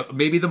 Maybe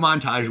the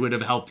montage would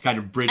have helped kind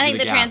of bridge the gap. I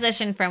think the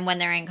transition from when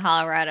they're in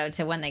Colorado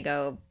to when they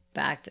go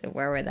back to,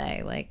 where were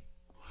they? Like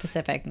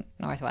Pacific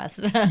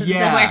Northwest. Yeah.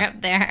 Somewhere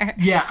up there.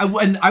 Yeah.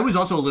 And I was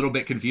also a little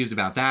bit confused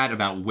about that,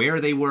 about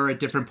where they were at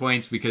different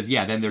points, because,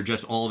 yeah, then they're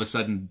just all of a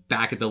sudden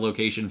back at the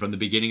location from the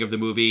beginning of the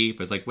movie.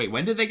 But it's like, wait,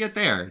 when did they get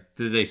there?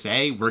 Did they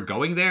say we're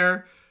going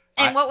there?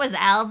 And what was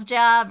Al's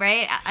job,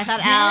 right? I thought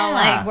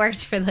Al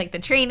worked for the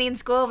training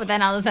school, but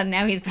then all of a sudden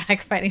now he's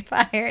back fighting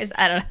fires.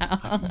 I don't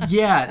know.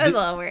 Yeah. It was a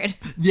little weird.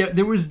 Yeah,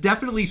 there was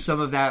definitely some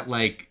of that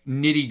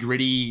nitty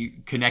gritty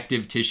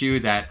connective tissue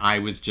that I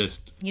was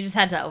just... You just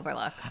had to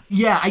overlook.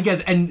 Yeah, I guess.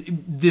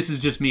 And this is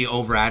just me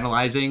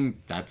overanalyzing.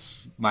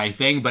 That's my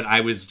thing. But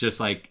I was just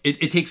like,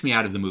 it takes me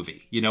out of the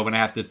movie. When I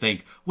have to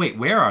think, wait,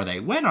 where are they?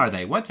 When are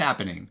they? What's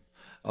happening?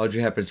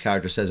 Audrey Hepburn's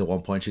character says at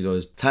one point, she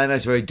goes, time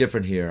acts very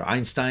different here.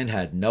 Einstein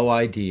had no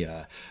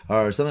idea,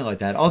 or something like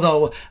that.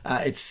 Although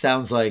it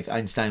sounds like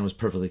Einstein was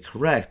perfectly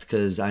correct,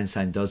 because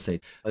Einstein does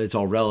say it's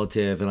all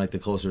relative, and the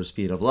closer the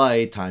speed of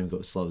light, time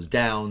slows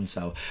down.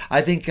 So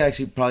I think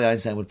actually probably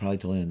Einstein would probably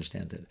totally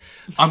understand it.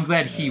 I'm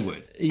glad he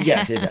would.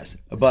 Yes.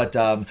 But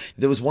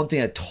there was one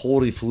thing that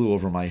totally flew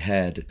over my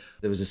head.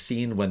 There was a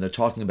scene when they're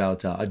talking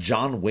about a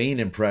John Wayne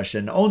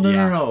impression. Oh,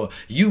 no.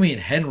 You mean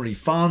Henry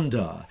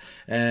Fonda.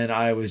 And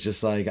I was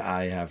just like,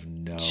 I have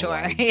no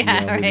idea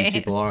who these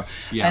people are.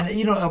 Yeah.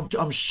 And,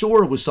 I'm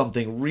sure it was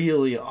something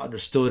really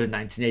understood in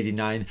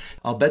 1989.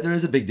 I'll bet there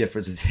is a big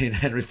difference between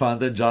Henry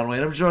Fonda and John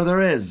Wayne. I'm sure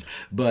there is.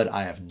 But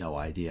I have no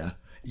idea.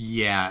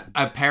 Yeah.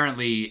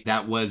 Apparently,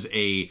 that was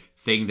a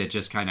thing that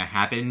just kind of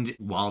happened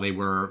while they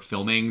were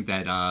filming,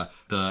 that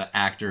the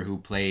actor who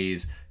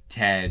plays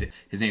Ted,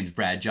 his name's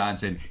Brad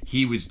Johnson,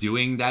 he was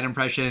doing that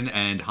impression,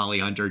 and Holly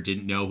Hunter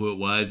didn't know who it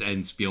was,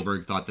 and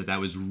Spielberg thought that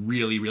was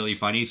really, really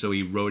funny, so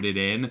he wrote it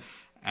in,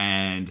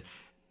 and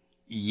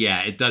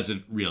yeah, it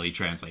doesn't really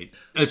translate,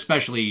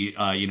 especially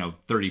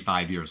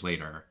 35 years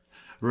later.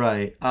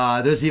 Right.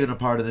 There's even a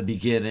part in the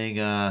beginning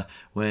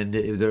when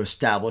they're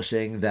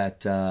establishing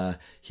that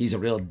he's a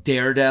real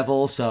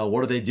daredevil. So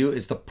what do?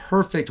 It's the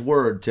perfect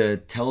word to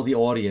tell the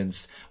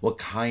audience what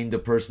kind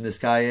of person this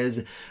guy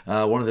is.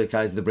 One of the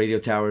guys at the radio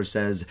tower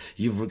says,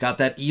 you've got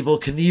that Evel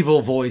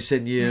Knievel voice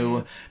in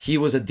you. He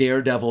was a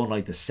daredevil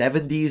in the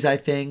 70s, I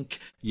think.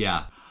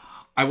 Yeah.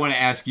 I want to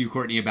ask you,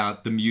 Courtney,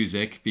 about the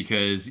music,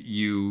 because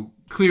you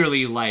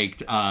clearly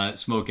liked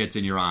Smoke Gets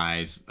in Your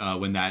Eyes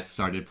when that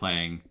started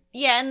playing.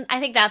 Yeah, and I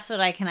think that's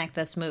what I connect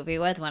this movie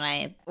with when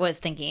I was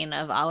thinking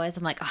of Always.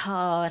 I'm like,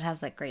 oh, it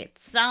has that great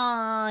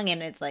song,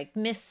 and it's like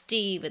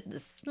misty with the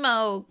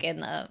smoke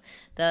and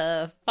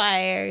the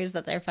fires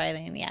that they're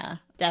fighting. Yeah,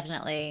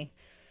 definitely.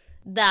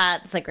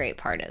 That's a great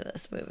part of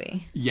this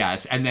movie.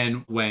 Yes, and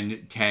then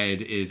when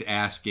Ted is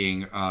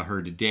asking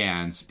her to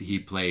dance, he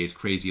plays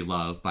Crazy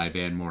Love by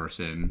Van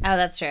Morrison. Oh,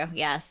 that's true.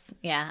 Yes.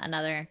 Yeah,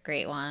 another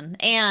great one.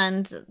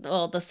 And,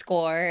 well, the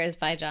score is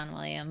by John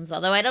Williams.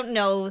 Although I don't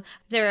know if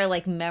there are,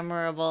 like,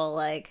 memorable,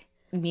 like,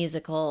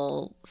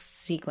 musical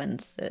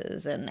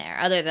sequences in there,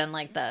 other than,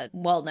 like, the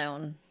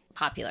well-known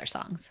popular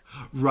songs.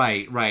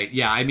 Right.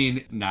 Yeah, I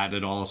mean, not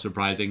at all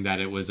surprising that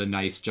it was a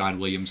nice John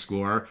Williams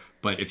score,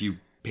 but if you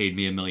paid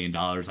me $1 million,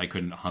 I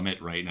couldn't hum it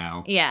right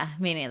now. Yeah,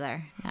 me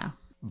neither. No.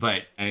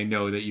 But I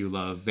know that you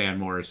love Van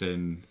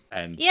Morrison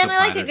and yeah, and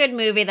I like a good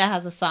movie that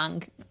has a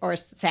song or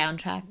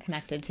soundtrack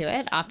connected to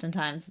it.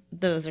 Oftentimes,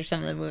 those are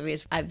some of the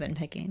movies I've been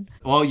picking.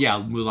 Oh yeah,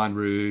 Moulin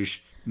Rouge,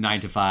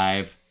 9 to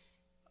 5.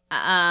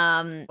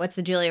 What's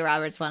the Julia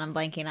Roberts one? I'm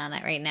blanking on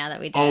it right now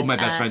that we did. Oh, My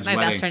Best Friend's Wedding.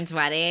 My Best Friend's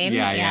Wedding.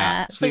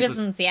 Yeah. Sleepless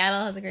in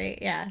Seattle has a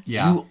great, yeah.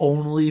 You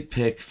only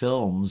pick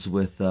films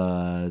with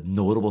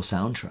notable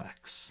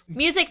soundtracks.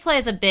 Music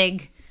plays a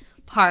big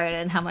part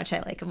in how much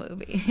I like a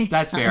movie.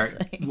 That's fair.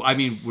 I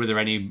mean, were there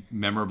any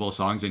memorable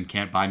songs in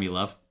Can't Buy Me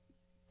Love?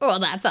 Well,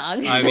 that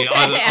song. I mean,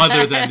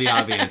 other than the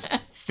obvious.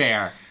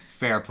 Fair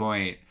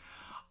point.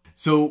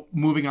 So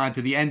moving on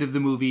to the end of the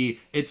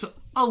movie, it's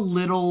a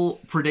little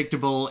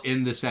predictable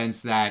in the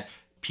sense that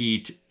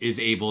Pete is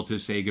able to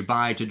say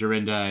goodbye to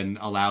Dorinda and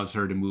allows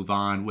her to move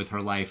on with her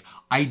life.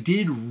 I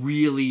did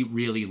really,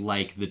 really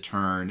like the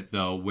turn,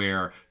 though,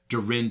 where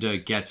Dorinda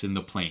gets in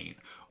the plane.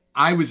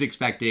 I was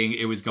expecting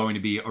it was going to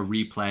be a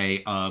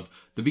replay of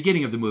the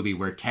beginning of the movie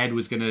where Ted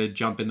was going to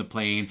jump in the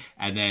plane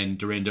and then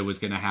Dorinda was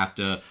going to have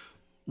to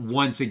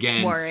once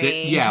again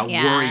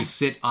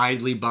sit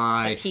idly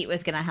by. But Pete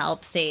was going to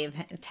help save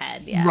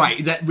Ted. Yeah.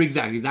 Right.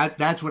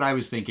 That's what I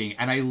was thinking.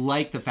 And I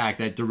like the fact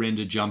that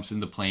Dorinda jumps in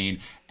the plane,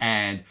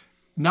 and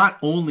not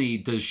only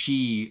does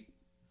she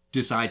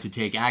decide to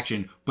take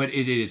action, but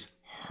it is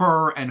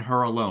her and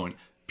her alone.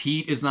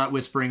 Pete is not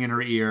whispering in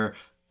her ear.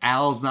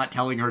 Al's not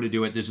telling her to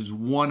do it. This is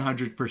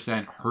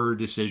 100% her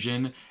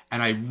decision.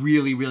 And I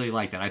really, really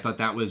like that. I thought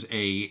that was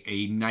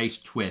a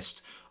nice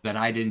twist that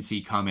I didn't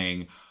see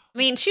coming. I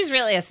mean, she's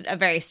really a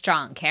very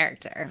strong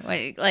character.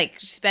 Like,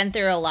 she's been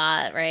through a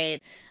lot, right?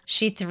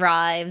 She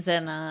thrives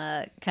in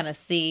a kind of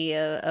sea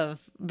of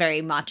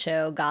very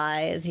macho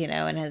guys,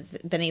 and has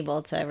been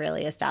able to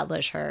really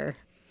establish her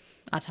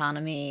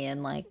autonomy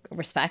and, like,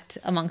 respect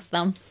amongst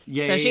them.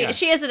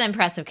 She is an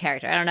impressive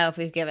character. I don't know if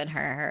we've given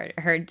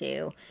her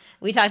due.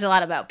 We talked a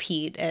lot about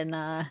Pete and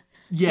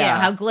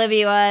how glib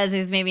he was.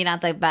 He's maybe not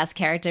the best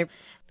character.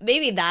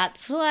 Maybe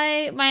that's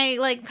why my,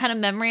 like, kind of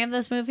memory of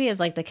this movie is,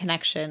 like, the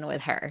connection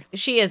with her.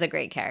 She is a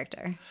great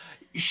character.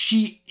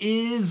 She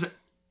is,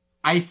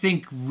 I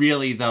think,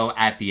 really, though,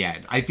 at the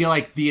end. I feel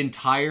like the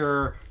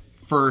entire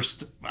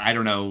first,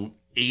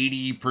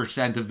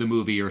 80% of the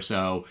movie or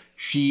so,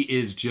 she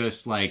is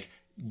just, like,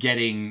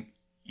 getting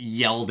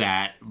yelled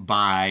at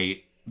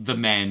by the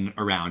men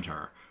around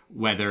her.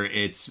 Whether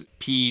it's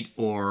Pete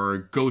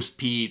or Ghost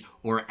Pete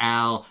or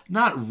Al,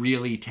 not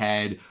really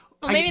Ted.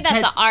 Well, maybe that's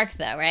the arc,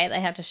 though, right?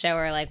 They have to show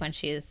her, like, when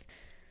she's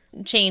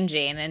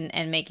changing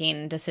and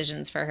making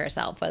decisions for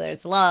herself, whether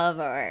it's love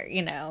or,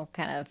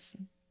 kind of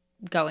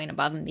going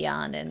above and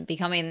beyond and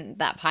becoming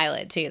that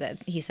pilot, too, that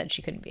he said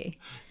she couldn't be.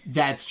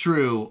 That's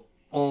true.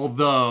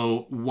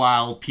 Although,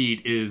 while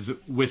Pete is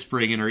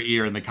whispering in her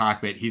ear in the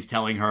cockpit, he's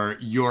telling her,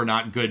 "You're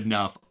not good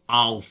enough.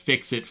 I'll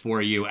fix it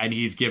for you." And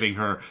he's giving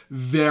her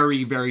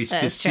very, very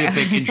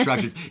specific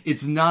instructions.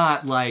 It's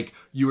not like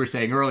you were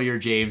saying earlier,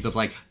 James, of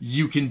like,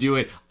 you can do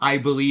it. I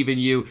believe in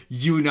you.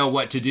 You know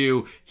what to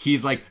do.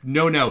 He's like,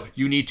 no,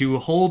 you need to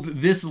hold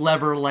this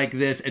lever like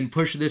this and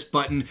push this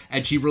button.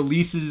 And she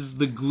releases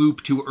the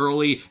gloop too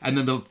early. And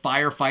then the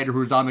firefighter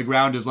who's on the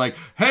ground is like,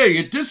 "Hey,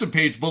 it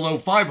dissipates below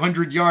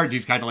 500 yards.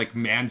 He's kind of like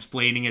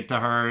mansplaining it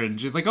to her.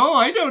 And she's like, "Oh,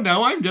 I don't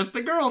know. I'm just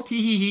a girl.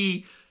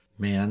 Tee-hee-hee."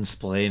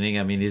 Mansplaining.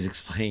 I mean, he's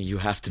explaining you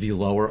have to be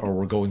lower or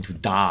we're going to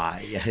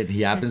die. And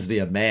he happens to be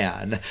a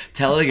man,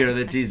 telling her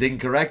that she's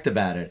incorrect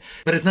about it.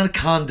 But it's not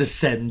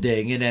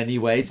condescending in any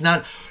way. It's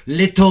not,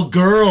 "Little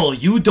girl,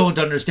 you don't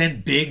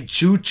understand. Big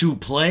choo-choo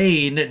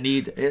plane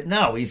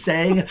No, he's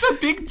saying... What's a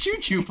big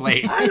choo-choo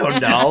plane? I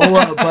don't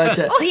know, but...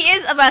 well, he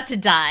is about to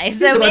die.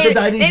 He's about to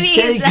die, and he's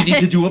saying you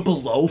need to do it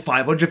below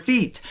 500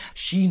 feet.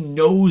 She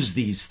knows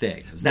these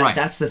things.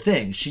 That's the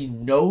thing. She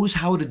knows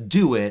how to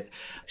do it.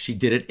 She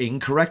did it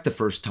incorrect the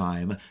first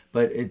time,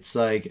 but it's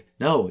like,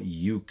 no,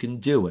 you can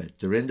do it.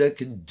 Dorinda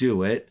can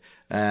do it.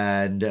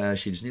 and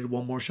she just needed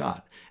one more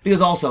shot.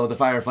 Because also, the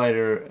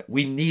firefighter,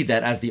 we need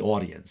that as the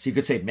audience. You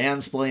could say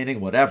mansplaining,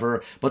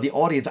 whatever, but the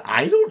audience,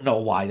 I don't know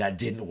why that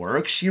didn't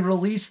work. She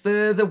released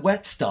the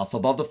wet stuff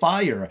above the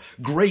fire.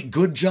 Great,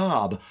 good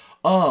job.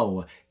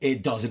 Oh,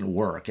 it doesn't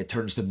work. It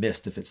turns to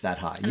mist if it's that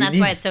high. And that's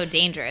why it's so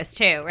dangerous,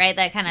 too, right?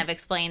 That kind of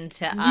explained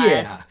to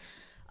us.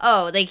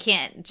 Oh, they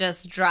can't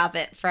just drop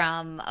it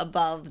from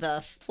above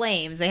the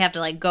flames. They have to,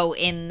 like, go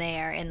in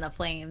there in the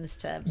flames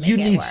to make You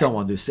it need work.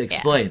 someone to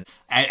explain.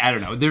 I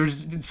don't know.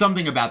 There's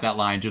something about that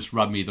line just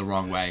rubbed me the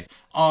wrong way.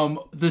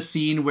 The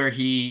scene where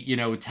he,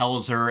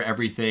 tells her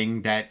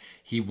everything that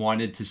he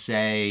wanted to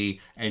say,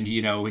 and,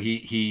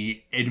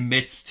 he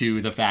admits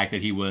to the fact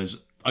that he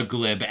was a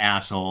glib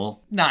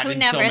asshole. Not Who in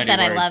never so many said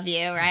words. I love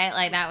you, right?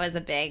 Like, that was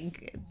a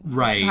big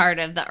part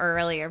of the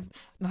earlier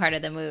part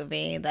of the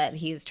movie, that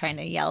he's trying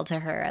to yell to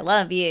her, I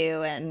love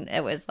you, and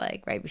it was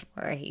like right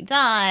before he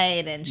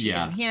died, and she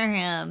didn't hear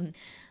him.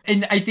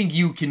 And I think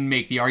you can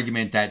make the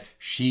argument that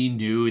she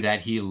knew that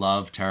he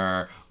loved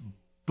her,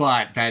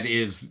 but that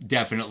is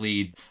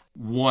definitely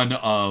one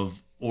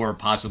of, or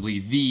possibly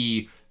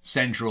the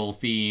central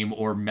theme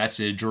or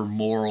message or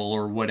moral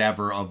or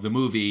whatever of the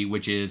movie,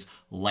 which is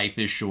life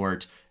is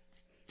short.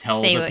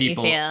 Tell Say the what you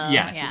people, feel.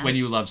 yes, Yeah. when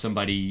you love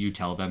somebody, you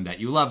tell them that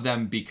you love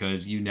them,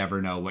 because you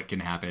never know what can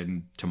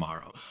happen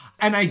tomorrow.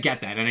 And I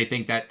get that, and I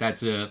think that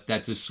that's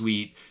a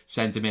sweet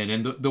sentiment,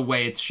 and the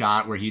way it's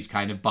shot, where he's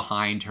kind of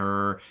behind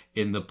her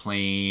in the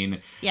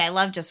plane. Yeah, I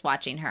love just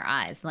watching her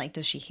eyes. Like,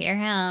 does she hear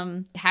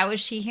him? How is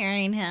she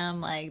hearing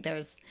him? Like,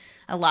 there's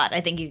a lot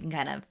I think you can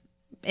kind of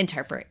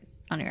interpret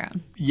on your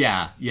own.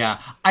 Yeah.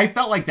 I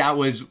felt like that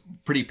was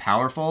pretty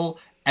powerful.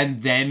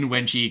 And then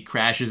when she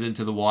crashes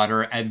into the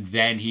water and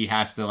then he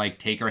has to like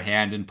take her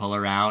hand and pull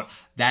her out,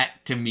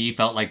 that to me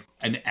felt like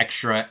an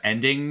extra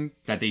ending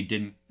that they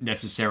didn't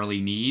necessarily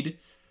need.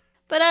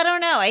 But I don't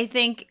know. I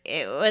think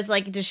it was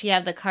like, does she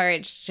have the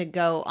courage to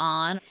go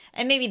on?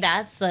 And maybe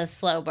that's the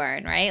slow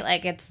burn, right?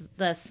 Like, it's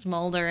the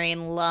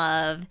smoldering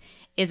love.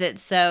 Is it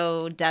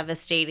so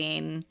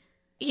devastating?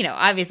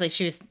 Obviously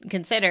she was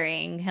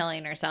considering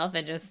killing herself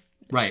and just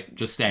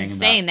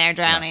staying there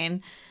drowning. Yeah.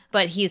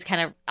 But he's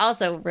kind of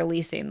also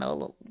releasing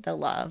the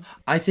love.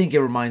 I think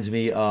it reminds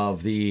me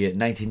of the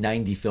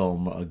 1990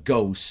 film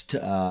Ghost.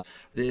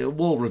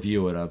 We'll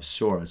review it, I'm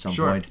sure, at some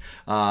point.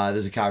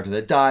 There's a character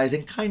that dies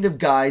and kind of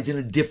guides in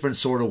a different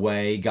sort of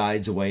way,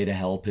 guides away to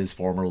help his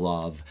former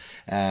love.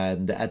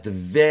 And at the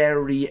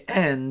very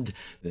end,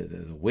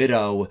 the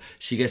widow,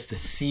 she gets to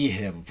see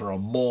him for a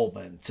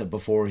moment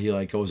before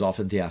he goes off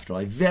into the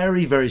afterlife.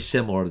 Very, very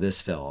similar to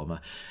this film.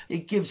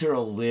 It gives her a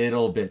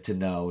little bit to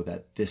know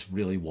that this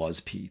really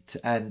was Pete.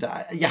 And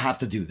you have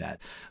to do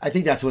that. I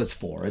think that's what it's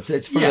for.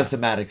 It's for the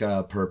thematic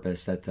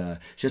purpose, that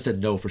just to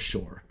know for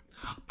sure.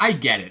 I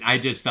get it. I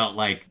just felt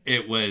like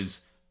it was,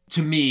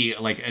 to me,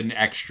 like an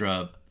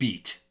extra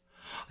beat.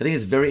 I think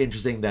it's very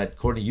interesting that,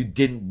 Courtney, you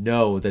didn't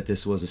know that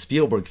this was a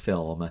Spielberg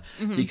film,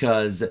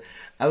 because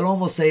I would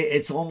almost say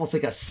it's almost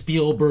like a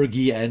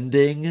Spielberg-y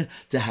ending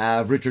to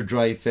have Richard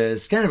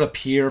Dreyfuss kind of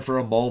appear for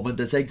a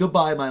moment and say,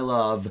 goodbye, my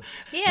love.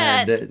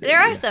 Yeah, there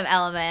are some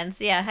elements.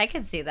 Yeah, I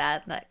could see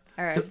that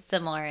are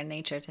similar in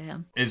nature to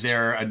him. Is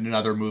there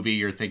another movie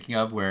you're thinking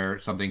of where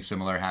something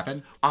similar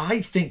happened?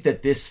 I think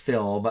that this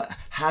film,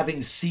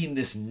 having seen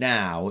this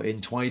now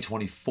in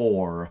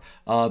 2024,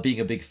 being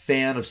a big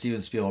fan of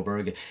Steven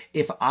Spielberg,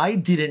 if I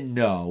didn't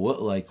know,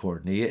 like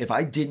Courtney, if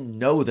I didn't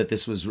know that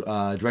this was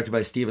directed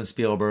by Steven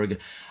Spielberg,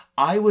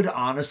 I would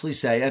honestly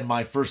say, and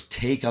my first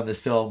take on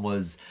this film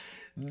was,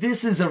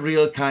 this is a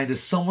real kind of,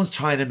 someone's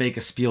trying to make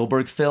a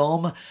Spielberg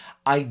film.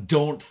 I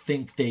don't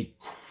think they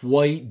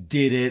quite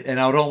did it, and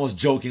I would almost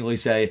jokingly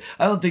say,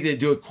 I don't think they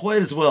do it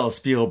quite as well as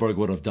Spielberg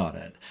would have done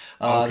it.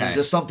 There's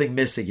just something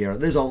missing here.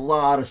 There's a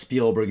lot of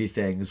Spielberg-y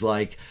things,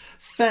 like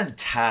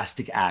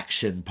fantastic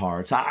action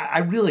parts. I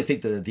really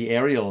think the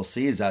aerial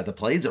scenes, the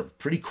planes are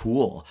pretty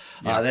cool.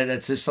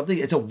 That's just something,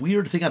 it's a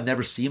weird thing I've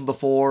never seen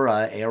before.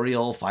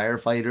 Aerial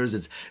firefighters,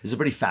 it's a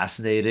pretty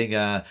fascinating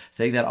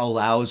thing that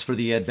allows for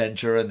the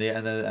adventure and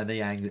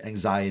the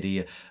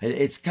anxiety.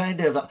 It's kind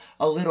of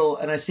a little,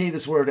 and I say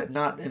this word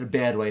not in a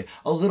bad way,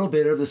 a little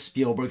bit of the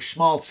Spielberg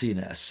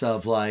schmaltziness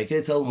of like,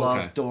 it's a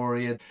love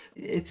story and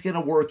it's going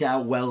to work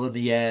out well in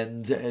the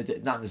end.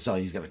 Not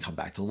necessarily he's going to come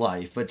back to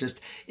life, but just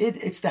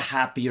it's the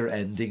happier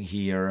ending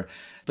here.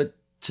 But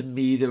to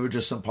me, there were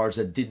just some parts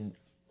that didn't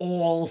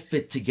all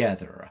fit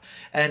together.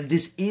 And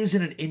this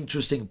isn't an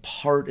interesting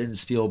part in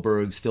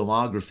Spielberg's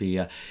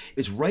filmography.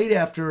 It's right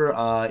after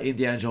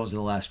Indiana Jones and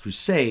the Last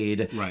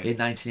Crusade in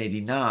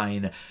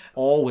 1989.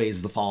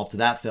 Always the follow-up to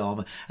that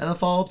film. And the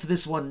follow-up to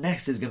this one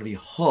next is going to be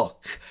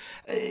Hook.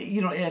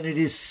 And it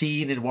is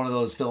seen in one of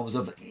those films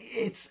of,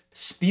 it's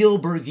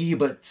Spielberg-y,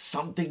 but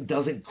something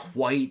doesn't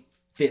quite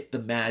fit the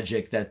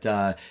magic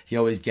that he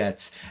always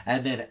gets.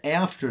 And then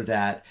after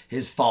that,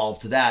 his follow-up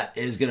to that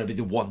is going to be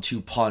the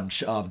 1-2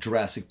 punch of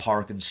Jurassic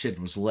Park and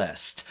Schindler's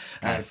List.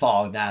 Okay. And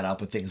following that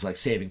up with things like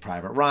Saving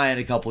Private Ryan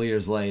a couple of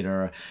years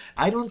later.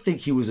 I don't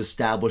think he was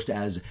established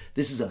as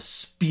this is a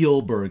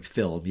Spielberg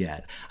film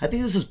yet. I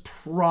think this is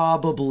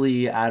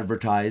probably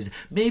advertised,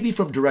 maybe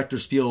from director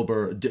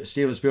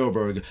Steven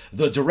Spielberg,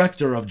 the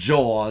director of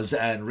Jaws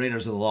and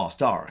Raiders of the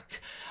Lost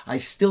Ark. I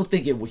still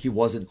think he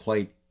wasn't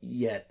quite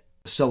yet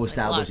so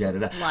established yet.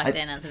 Locked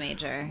in as a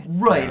major.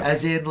 Right,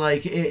 as in,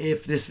 like,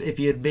 if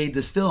he had made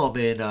this film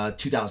in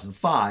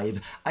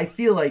 2005, I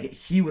feel like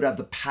he would have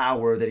the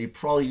power that he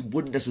probably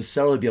wouldn't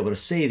necessarily be able to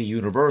say to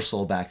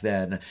Universal back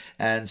then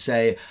and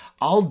say,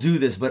 I'll do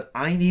this, but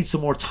I need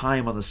some more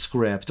time on the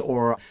script,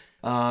 or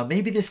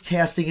maybe this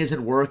casting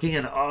isn't working,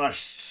 and oh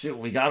shoot,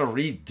 we gotta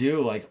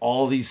redo like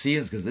all these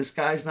scenes because this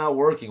guy's not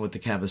working with the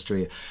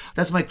chemistry.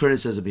 That's my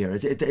criticism here.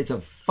 It's a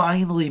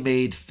finely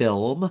made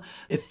film.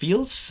 It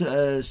feels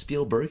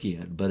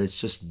Spielbergian, but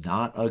it's just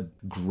not a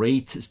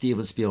great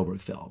Steven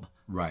Spielberg film.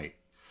 Right.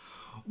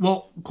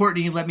 Well,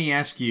 Courtney, let me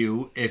ask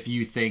you if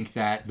you think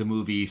that the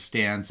movie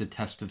stands a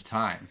test of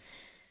time.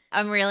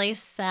 I'm really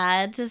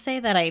sad to say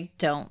that I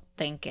don't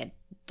think it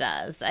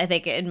does. I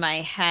think in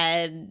my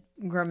head,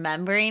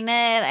 remembering it,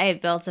 I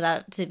built it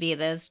up to be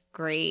this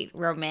great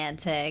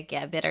romantic,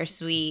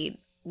 bittersweet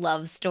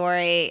love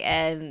story.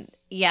 And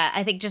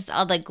I think just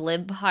all the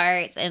glib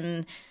parts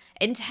and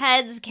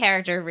Ted's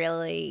character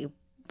really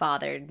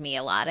bothered me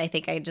a lot. I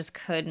think I just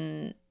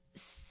couldn't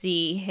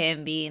see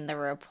him being the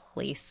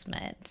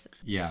replacement.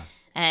 Yeah.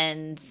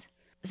 And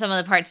some of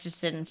the parts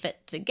just didn't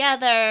fit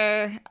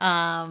together.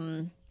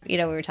 We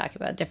were talking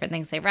about different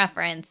things they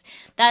reference.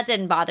 That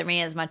didn't bother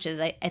me as much as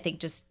I think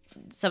just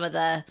some of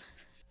the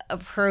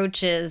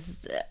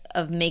approaches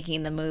of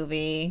making the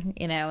movie,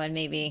 and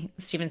maybe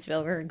Steven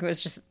Spielberg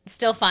was just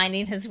still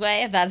finding his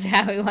way, if that's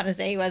how we want to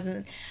say. He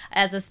wasn't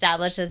as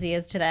established as he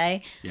is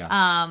today.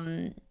 Yeah.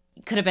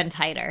 Could have been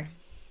tighter.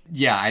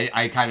 Yeah,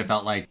 I kind of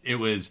felt like it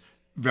was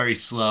very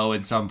slow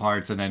in some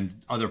parts, and then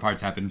other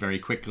parts happened very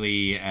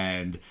quickly,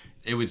 and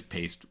it was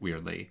paced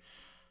weirdly.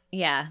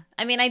 Yeah.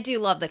 I mean, I do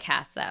love the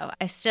cast, though.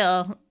 I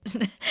still,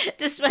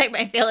 despite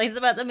my feelings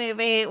about the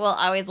movie, will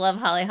always love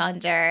Holly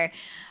Hunter.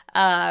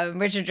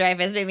 Richard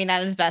Dreyfuss, maybe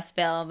not his best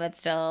film, but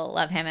still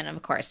love him. And,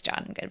 of course,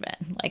 John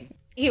Goodman. Like,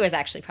 he was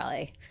actually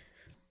probably,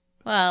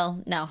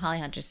 well, no, Holly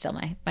Hunter's still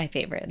my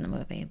favorite in the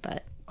movie,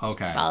 but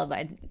okay, followed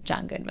by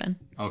John Goodman.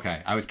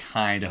 Okay. I was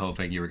kind of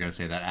hoping you were going to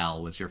say that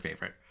Al was your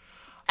favorite.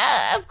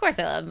 Of course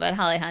I love him, but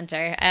Holly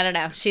Hunter, I don't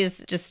know.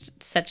 She's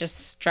just such a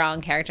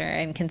strong character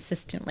and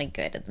consistently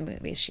good at the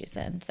movies she's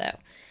in. So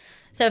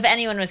if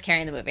anyone was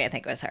carrying the movie, I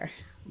think it was her.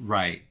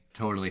 Right.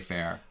 Totally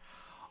fair.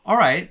 All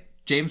right.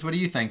 James, what do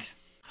you think?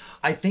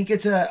 I think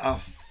it's a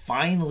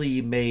finely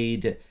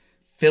made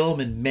film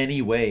in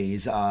many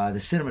ways. The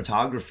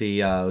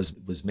cinematography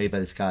was made by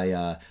this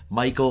guy,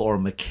 Michael or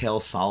Mikhail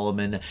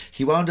Solomon.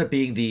 He wound up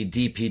being the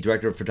DP,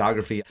 director of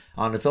photography,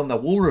 on a film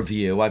that we'll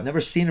review. I've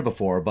never seen it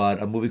before,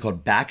 but a movie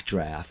called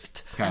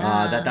Backdraft. Okay.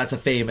 That's a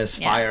famous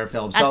fire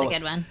film. That's a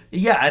good one.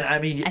 Yeah, and I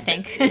mean... I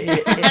think.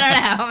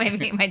 I don't know.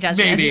 Maybe my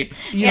judgment. Maybe.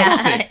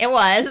 Yeah, it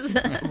was.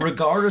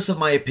 Regardless of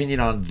my opinion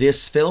on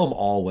this film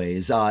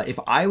always, if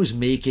I was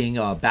making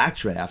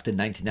Backdraft in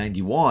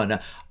 1991,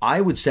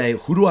 I would say,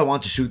 who do I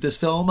want to shoot this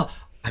film?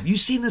 Have you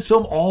seen this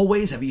film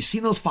always? Have you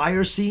seen those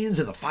fire scenes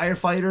and the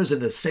firefighters and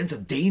the sense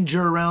of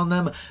danger around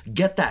them?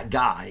 Get that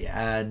guy.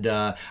 And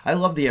I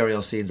love the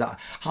aerial scenes.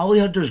 Holly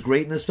Hunter's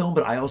great in this film,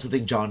 but I also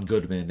think John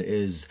Goodman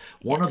is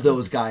one of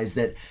those guys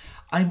that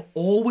I'm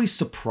always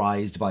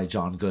surprised by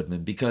John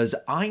Goodman because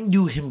I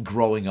knew him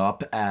growing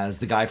up as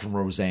the guy from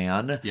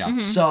Roseanne. Yeah. Mm-hmm.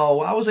 So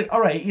I was like, all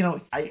right,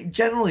 I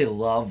generally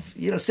love,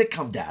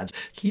 sitcom dads.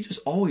 He just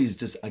always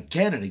just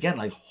again and again,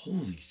 like,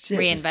 holy shit,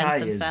 this guy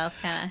himself,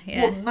 kind of.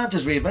 Yeah. Well, not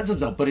just reinvents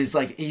himself, but it's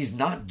like, he's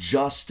not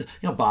just,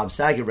 Bob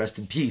Saget, rest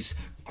in peace.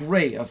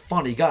 Great, a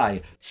funny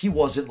guy. He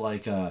wasn't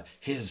like,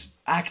 his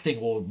acting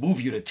will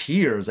move you to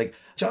tears. Like,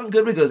 John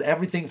Goodman goes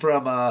everything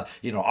from,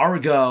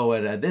 Argo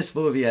and this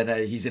movie, and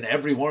he's in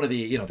every one of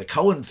the, the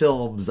Coen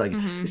films. Like,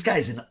 This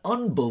guy's an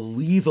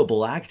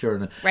unbelievable actor.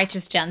 And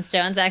Righteous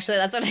Gemstones, actually,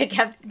 that's what I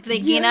kept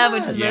thinking of,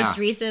 which is the most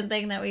recent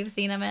thing that we've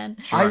seen him in.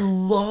 Sure. I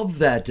love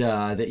that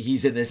that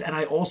he's in this, and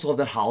I also love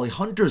that Holly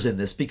Hunter's in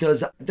this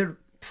because they're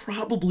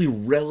probably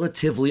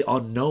relatively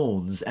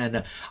unknowns,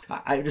 and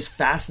I'm just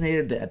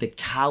fascinated at the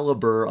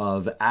caliber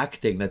of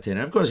acting that's in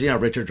it. Of course,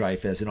 Richard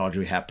Dreyfuss and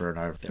Audrey Hepburn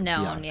are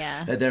known,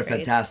 they're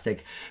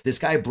fantastic. This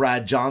guy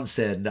Brad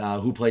Johnson,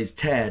 who plays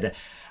Ted,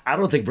 I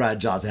don't think Brad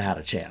Johnson had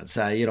a chance.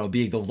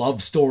 Being the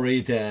love story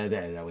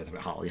with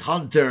Holly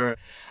Hunter,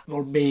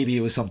 or maybe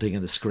it was something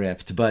in the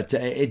script, but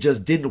it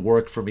just didn't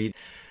work for me.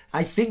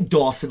 I think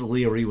Dawson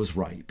Leary was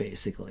right,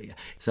 basically.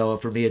 So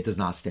for me, it does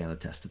not stand the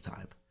test of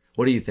time.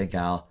 What do you think,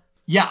 Al?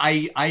 Yeah,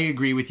 I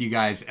agree with you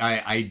guys.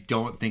 I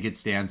don't think it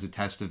stands the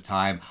test of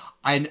time.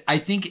 And I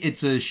think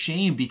it's a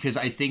shame because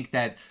I think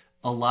that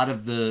a lot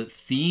of the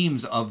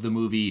themes of the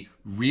movie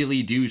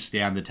really do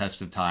stand the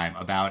test of time,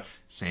 about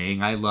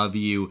saying I love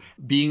you,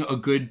 being a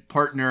good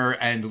partner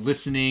and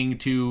listening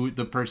to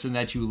the person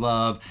that you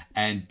love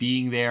and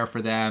being there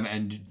for them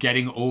and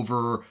getting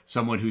over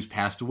someone who's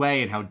passed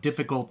away and how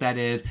difficult that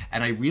is.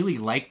 And I really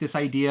like this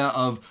idea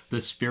of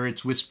the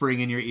spirits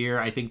whispering in your ear.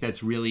 I think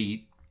that's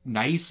really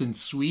nice and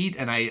sweet,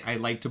 and I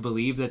like to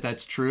believe that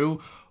that's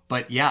true.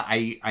 But yeah,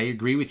 I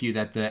agree with you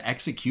that the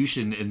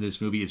execution in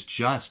this movie is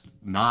just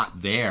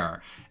not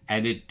there.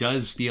 And it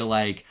does feel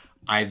like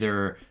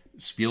either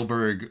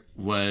Spielberg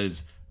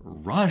was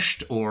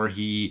rushed, or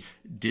he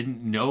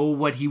didn't know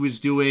what he was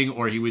doing,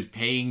 or he was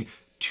paying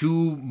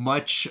too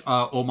much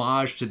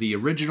homage to the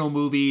original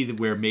movie,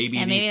 where maybe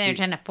they're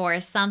trying to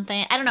force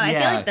something. I don't know. I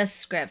feel like the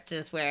script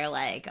is where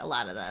like a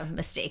lot of the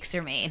mistakes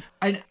are made.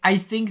 And I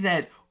think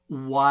that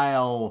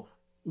while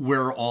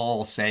we're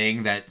all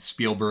saying that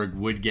Spielberg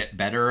would get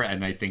better,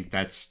 and I think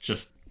that's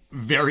just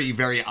very,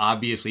 very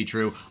obviously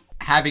true.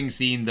 Having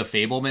seen The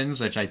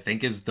Fabelmans, which I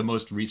think is the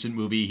most recent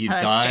movie he's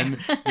done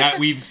that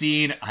we've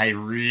seen, I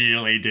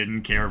really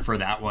didn't care for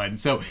that one.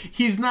 So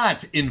he's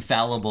not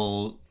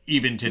infallible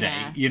even today.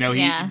 You know,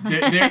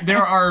 there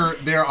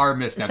are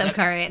missteps. Some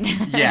current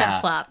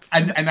flops.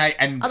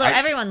 And although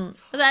everyone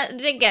that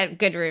did get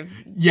good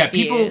reviews. Yeah,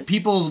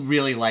 people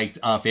really liked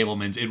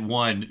Fabelmans. It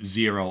won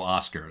 0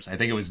 Oscars. I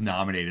think it was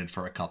nominated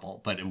for a couple,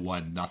 but it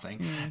won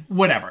nothing.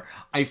 Whatever.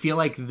 I feel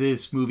like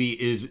this movie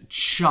is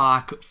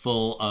chock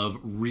full of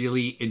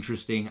really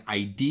interesting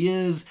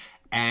ideas,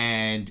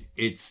 and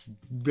it's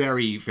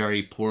very,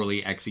 very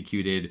poorly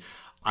executed.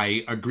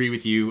 I agree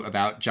with you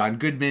about John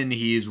Goodman.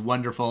 He's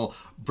wonderful.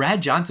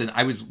 Brad Johnson,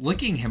 I was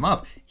looking him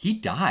up. He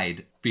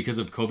died because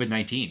of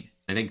COVID-19.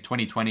 I think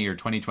 2020 or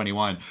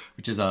 2021,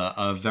 which is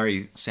a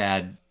very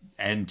sad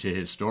end to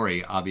his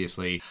story,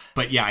 obviously.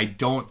 But yeah, I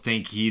don't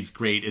think he's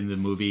great in the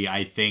movie.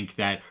 I think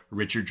that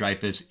Richard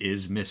Dreyfuss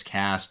is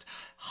miscast.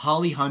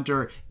 Holly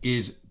Hunter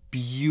is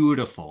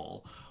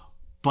beautiful.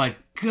 But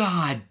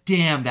god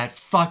damn, that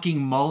fucking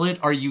mullet.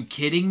 Are you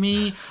kidding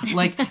me?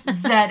 Like,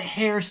 that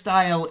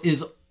hairstyle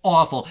is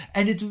awful.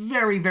 And it's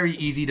very, very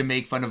easy to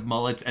make fun of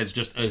mullets as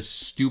just a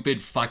stupid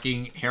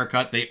fucking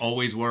haircut. They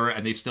always were,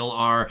 and they still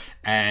are.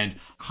 And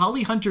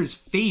Holly Hunter's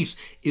face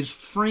is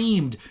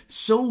framed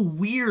so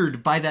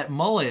weird by that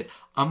mullet.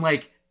 I'm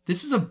like,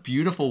 this is a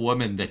beautiful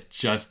woman that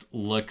just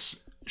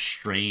looks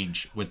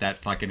strange with that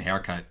fucking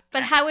haircut.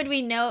 But how would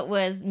we know it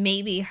was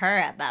maybe her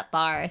at that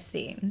bar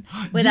scene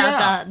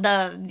without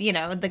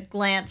the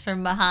glance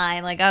from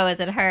behind? Like, oh, is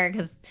it her?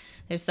 Because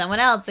there's someone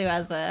else who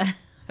has a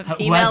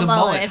female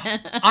mullet.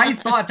 I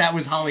thought that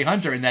was Holly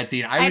Hunter in that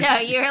scene. I know,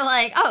 you were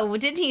like, oh,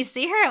 didn't he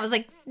see her? I was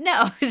like,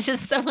 no, it's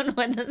just someone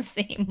with the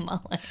same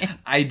mullet.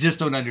 I just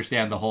don't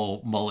understand the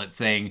whole mullet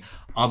thing.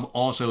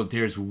 Also,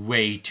 there's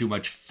way too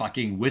much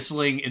fucking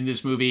whistling in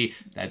this movie.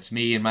 That's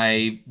me and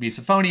my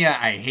misophonia.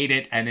 I hate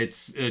it, and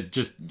it's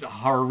just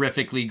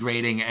horrifically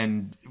grating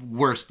and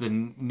worse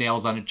than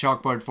nails on a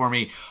chalkboard for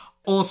me.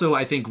 Also,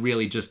 I think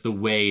really just the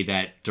way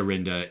that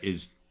Dorinda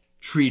is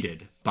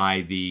treated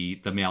by the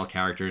male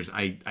characters.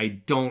 I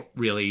don't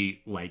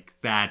really like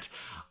that.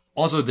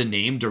 Also, the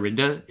name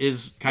Dorinda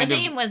is kind of...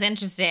 The name was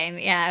interesting.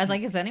 Yeah, I was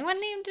like, is anyone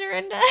named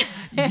Dorinda?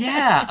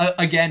 Yeah,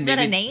 again... Is that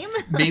a name?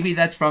 Maybe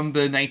that's from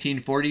the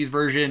 1940s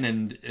version,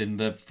 and in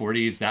the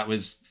 40s that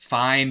was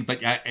fine, but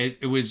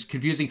it was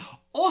confusing.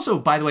 Also,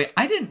 by the way,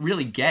 I didn't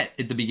really get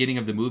at the beginning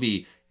of the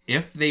movie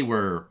if they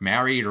were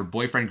married or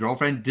boyfriend,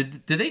 girlfriend.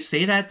 Did they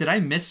say that? Did I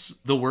miss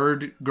the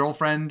word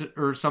girlfriend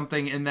or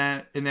something in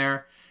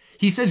there?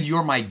 He says,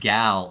 "You're my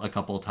gal" a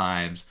couple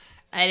times.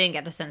 I didn't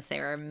get the sense they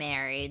were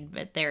married,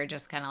 but they were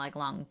just kind of like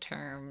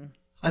long-term.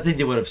 I think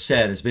they would have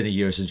said, it's been a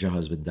year since your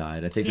husband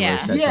died. I think they would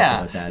have said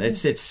something like that.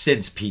 It's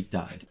since Pete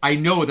died. I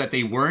know that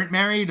they weren't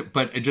married,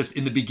 but just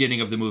in the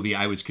beginning of the movie,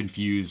 I was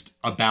confused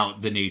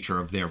about the nature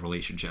of their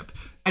relationship.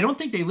 I don't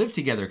think they live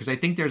together, because I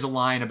think there's a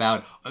line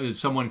about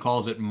someone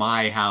calls it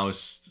my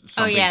house.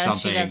 Something.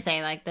 She does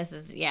say like, this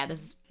is I'm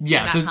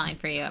not calling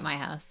for you at my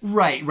house.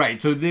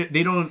 Right. So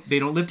they don't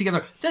live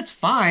together. That's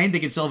fine. They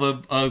can still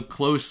have a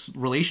close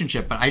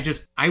relationship. But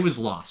I was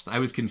lost. I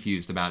was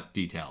confused about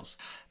details.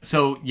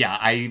 So yeah,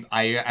 I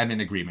am in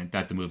agreement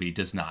that the movie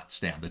does not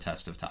stand the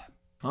test of time.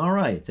 All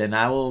right, then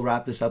I will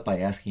wrap this up by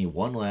asking you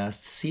one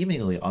last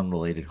seemingly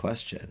unrelated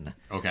question.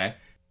 Okay.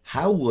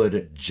 How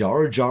would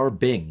Jar Jar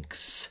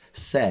Binks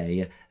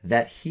say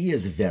that he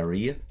is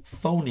very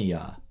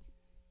phonia?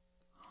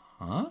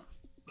 Huh?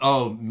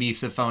 Oh,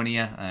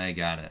 misophonia? I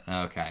got it.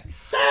 Okay.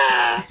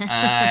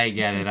 I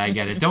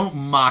get it. Don't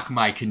mock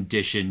my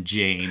condition,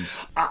 James.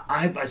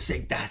 I must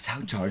say that's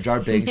how Jar Jar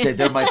Binks said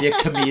there might be a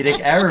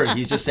comedic error.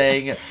 He's just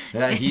saying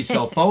that he's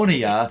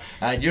sophonia,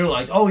 and you're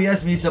like, oh,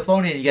 yes,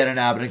 misophonia, and you get an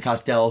Abbott and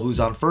Costello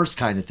who's on first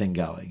kind of thing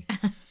going.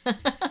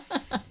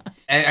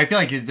 I feel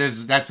like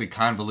that's a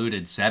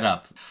convoluted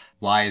setup.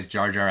 why is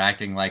Jar Jar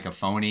acting like a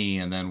phony?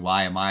 And then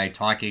why am I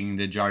talking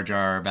to Jar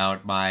Jar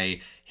about my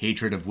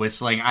hatred of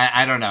whistling?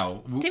 I don't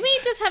know. Did we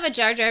just have a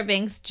Jar Jar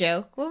Binks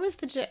joke? What was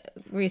the joke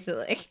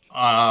recently?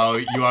 Oh,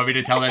 you want me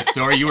to tell that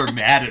story? You were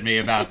mad at me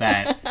about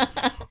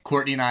that.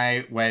 Courtney and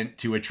I went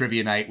to a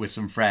trivia night with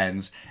some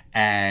friends,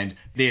 and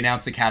they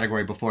announced the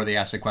category before they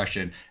asked the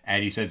question.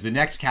 And he says, the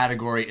next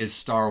category is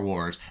Star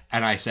Wars.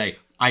 And I say,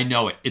 I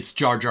know it. It's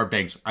Jar Jar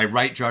Binks. I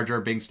write Jar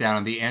Jar Binks down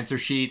on the answer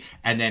sheet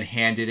and then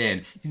hand it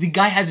in. The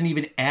guy hasn't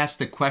even asked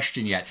the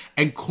question yet.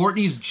 And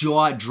Courtney's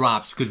jaw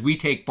drops because we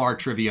take bar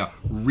trivia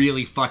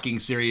really fucking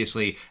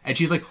seriously. And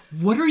she's like,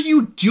 what are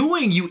you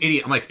doing, you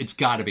idiot? I'm like, it's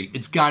gotta be.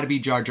 It's gotta be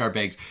Jar Jar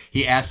Binks.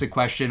 He asked the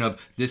question of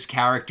this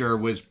character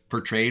was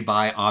portrayed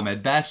by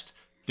Ahmed Best.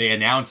 They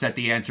announced that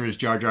the answer is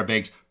Jar Jar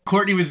Binks.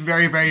 Courtney was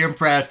very, very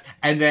impressed,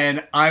 and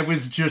then I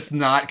was just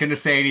not going to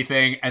say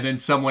anything, and then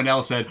someone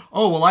else said,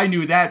 oh, well, I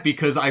knew that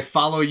because I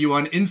follow you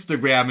on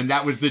Instagram, and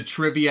that was the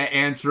trivia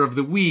answer of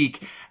the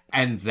week,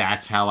 and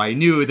that's how I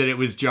knew that it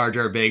was Jar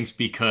Jar Binks,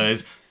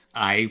 because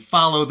I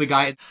follow the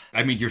guy.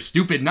 I mean, you're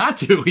stupid not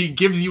to. He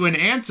gives you an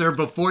answer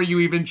before you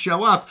even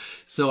show up,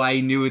 so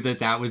I knew that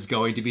that was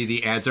going to be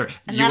the answer.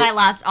 And then I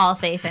lost all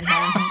faith in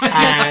him.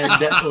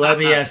 And let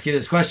me ask you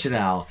this question,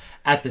 Al.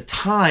 At the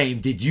time,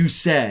 did you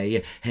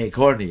say, hey,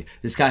 Courtney,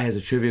 this guy has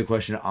a trivia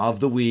question of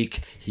the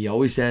week. He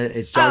always said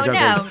it's Jar Jar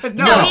Binks.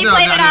 No, he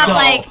played it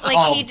off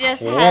like he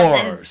just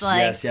has this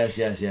like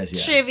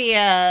yes.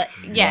 trivia,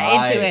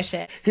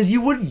 intuition. Because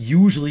you wouldn't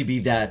usually be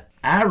that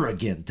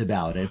arrogant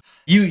about it.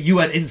 You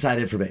had inside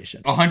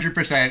information.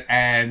 100%.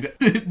 And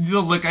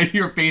the look on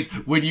your face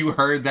when you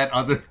heard that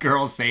other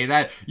girl say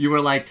that, you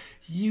were like,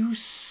 you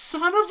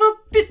son of a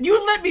bitch,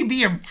 you let me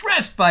be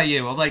impressed by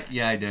you. I'm like,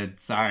 yeah, I did.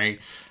 Sorry.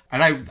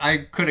 And I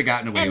could have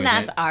gotten away with it. And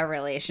that's our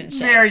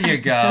relationship. There you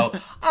go.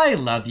 I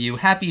love you.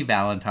 Happy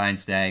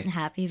Valentine's Day.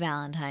 Happy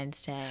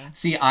Valentine's Day.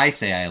 See, I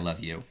say I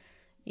love you.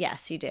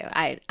 Yes, you do.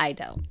 I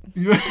don't.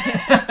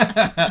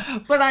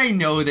 But I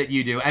know that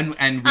you do. And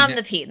I'm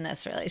the Pete in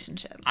this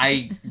relationship.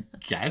 I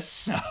guess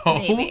so.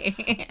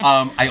 Maybe.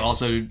 I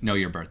also know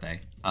your birthday,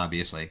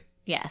 obviously.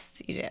 Yes,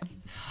 you do.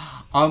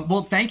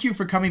 Well, thank you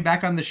for coming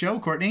back on the show,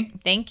 Courtney.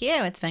 Thank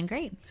you. It's been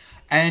great.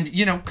 And,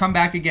 come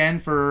back again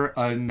for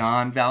a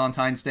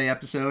non-Valentine's Day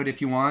episode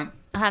if you want.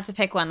 I'll have to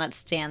pick one that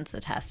stands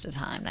the test of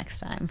time next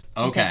time.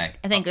 Okay.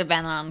 I think we've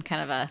been on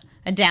kind of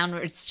a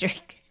downward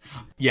streak.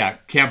 Yeah,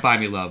 Can't Buy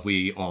Me Love,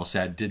 we all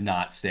said, did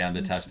not stand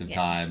the test of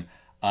time.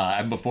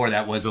 And before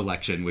that was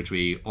Election, which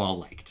we all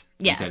liked.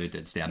 Yes. And said it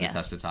did stand the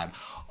test of time.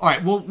 All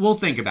right, we'll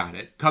think about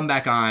it. Come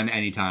back on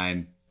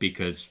anytime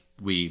because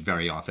we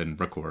very often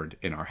record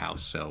in our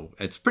house, so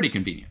it's pretty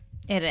convenient.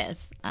 It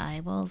is.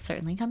 I will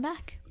certainly come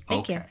back.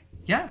 Thank you.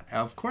 Yeah,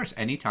 of course,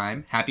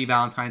 anytime. Happy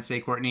Valentine's Day,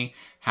 Courtney.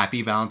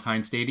 Happy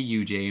Valentine's Day to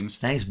you, James.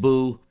 Thanks,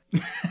 boo.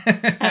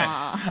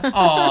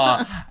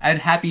 Aw. And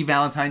happy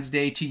Valentine's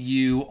Day to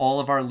you, all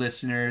of our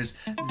listeners.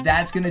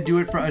 That's going to do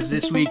it for us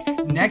this week.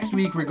 Next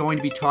week, we're going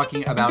to be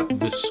talking about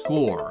The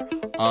Score,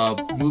 a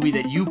movie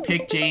that you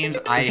picked, James.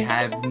 I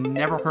have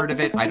never heard of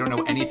it. I don't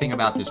know anything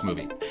about this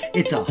movie.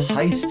 It's a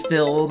heist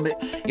film.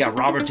 You got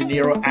Robert De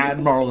Niro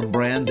and Marlon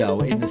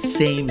Brando in the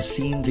same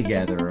scene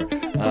together.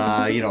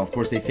 Of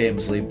course, they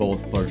famously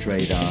both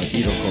portrayed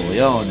Vito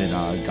Corleone in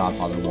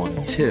Godfather 1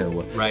 and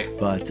 2. Right.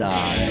 But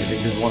I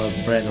think this is one of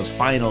Brando's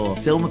final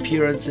film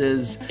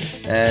appearances.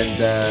 And,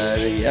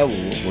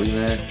 we're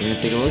gonna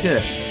take a look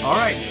at it. All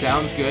right,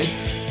 sounds good.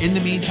 In the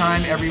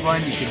meantime,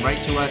 everyone, you can write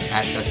to us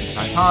at Test of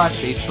Time Pod,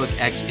 Facebook,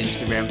 X,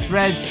 Instagram,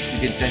 Threads. You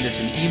can send us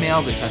an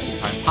email,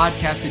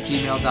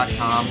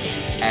 thetestoftimepodcast@gmail.com,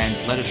 and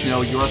let us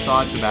know your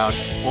thoughts about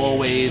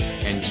Always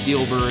and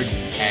Spielberg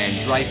and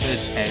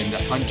Dreyfus and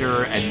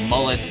Hunter and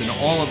Mullets and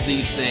all of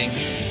these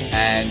things.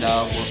 And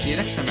we'll see you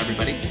next time,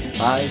 everybody.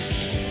 Bye.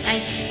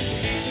 Bye.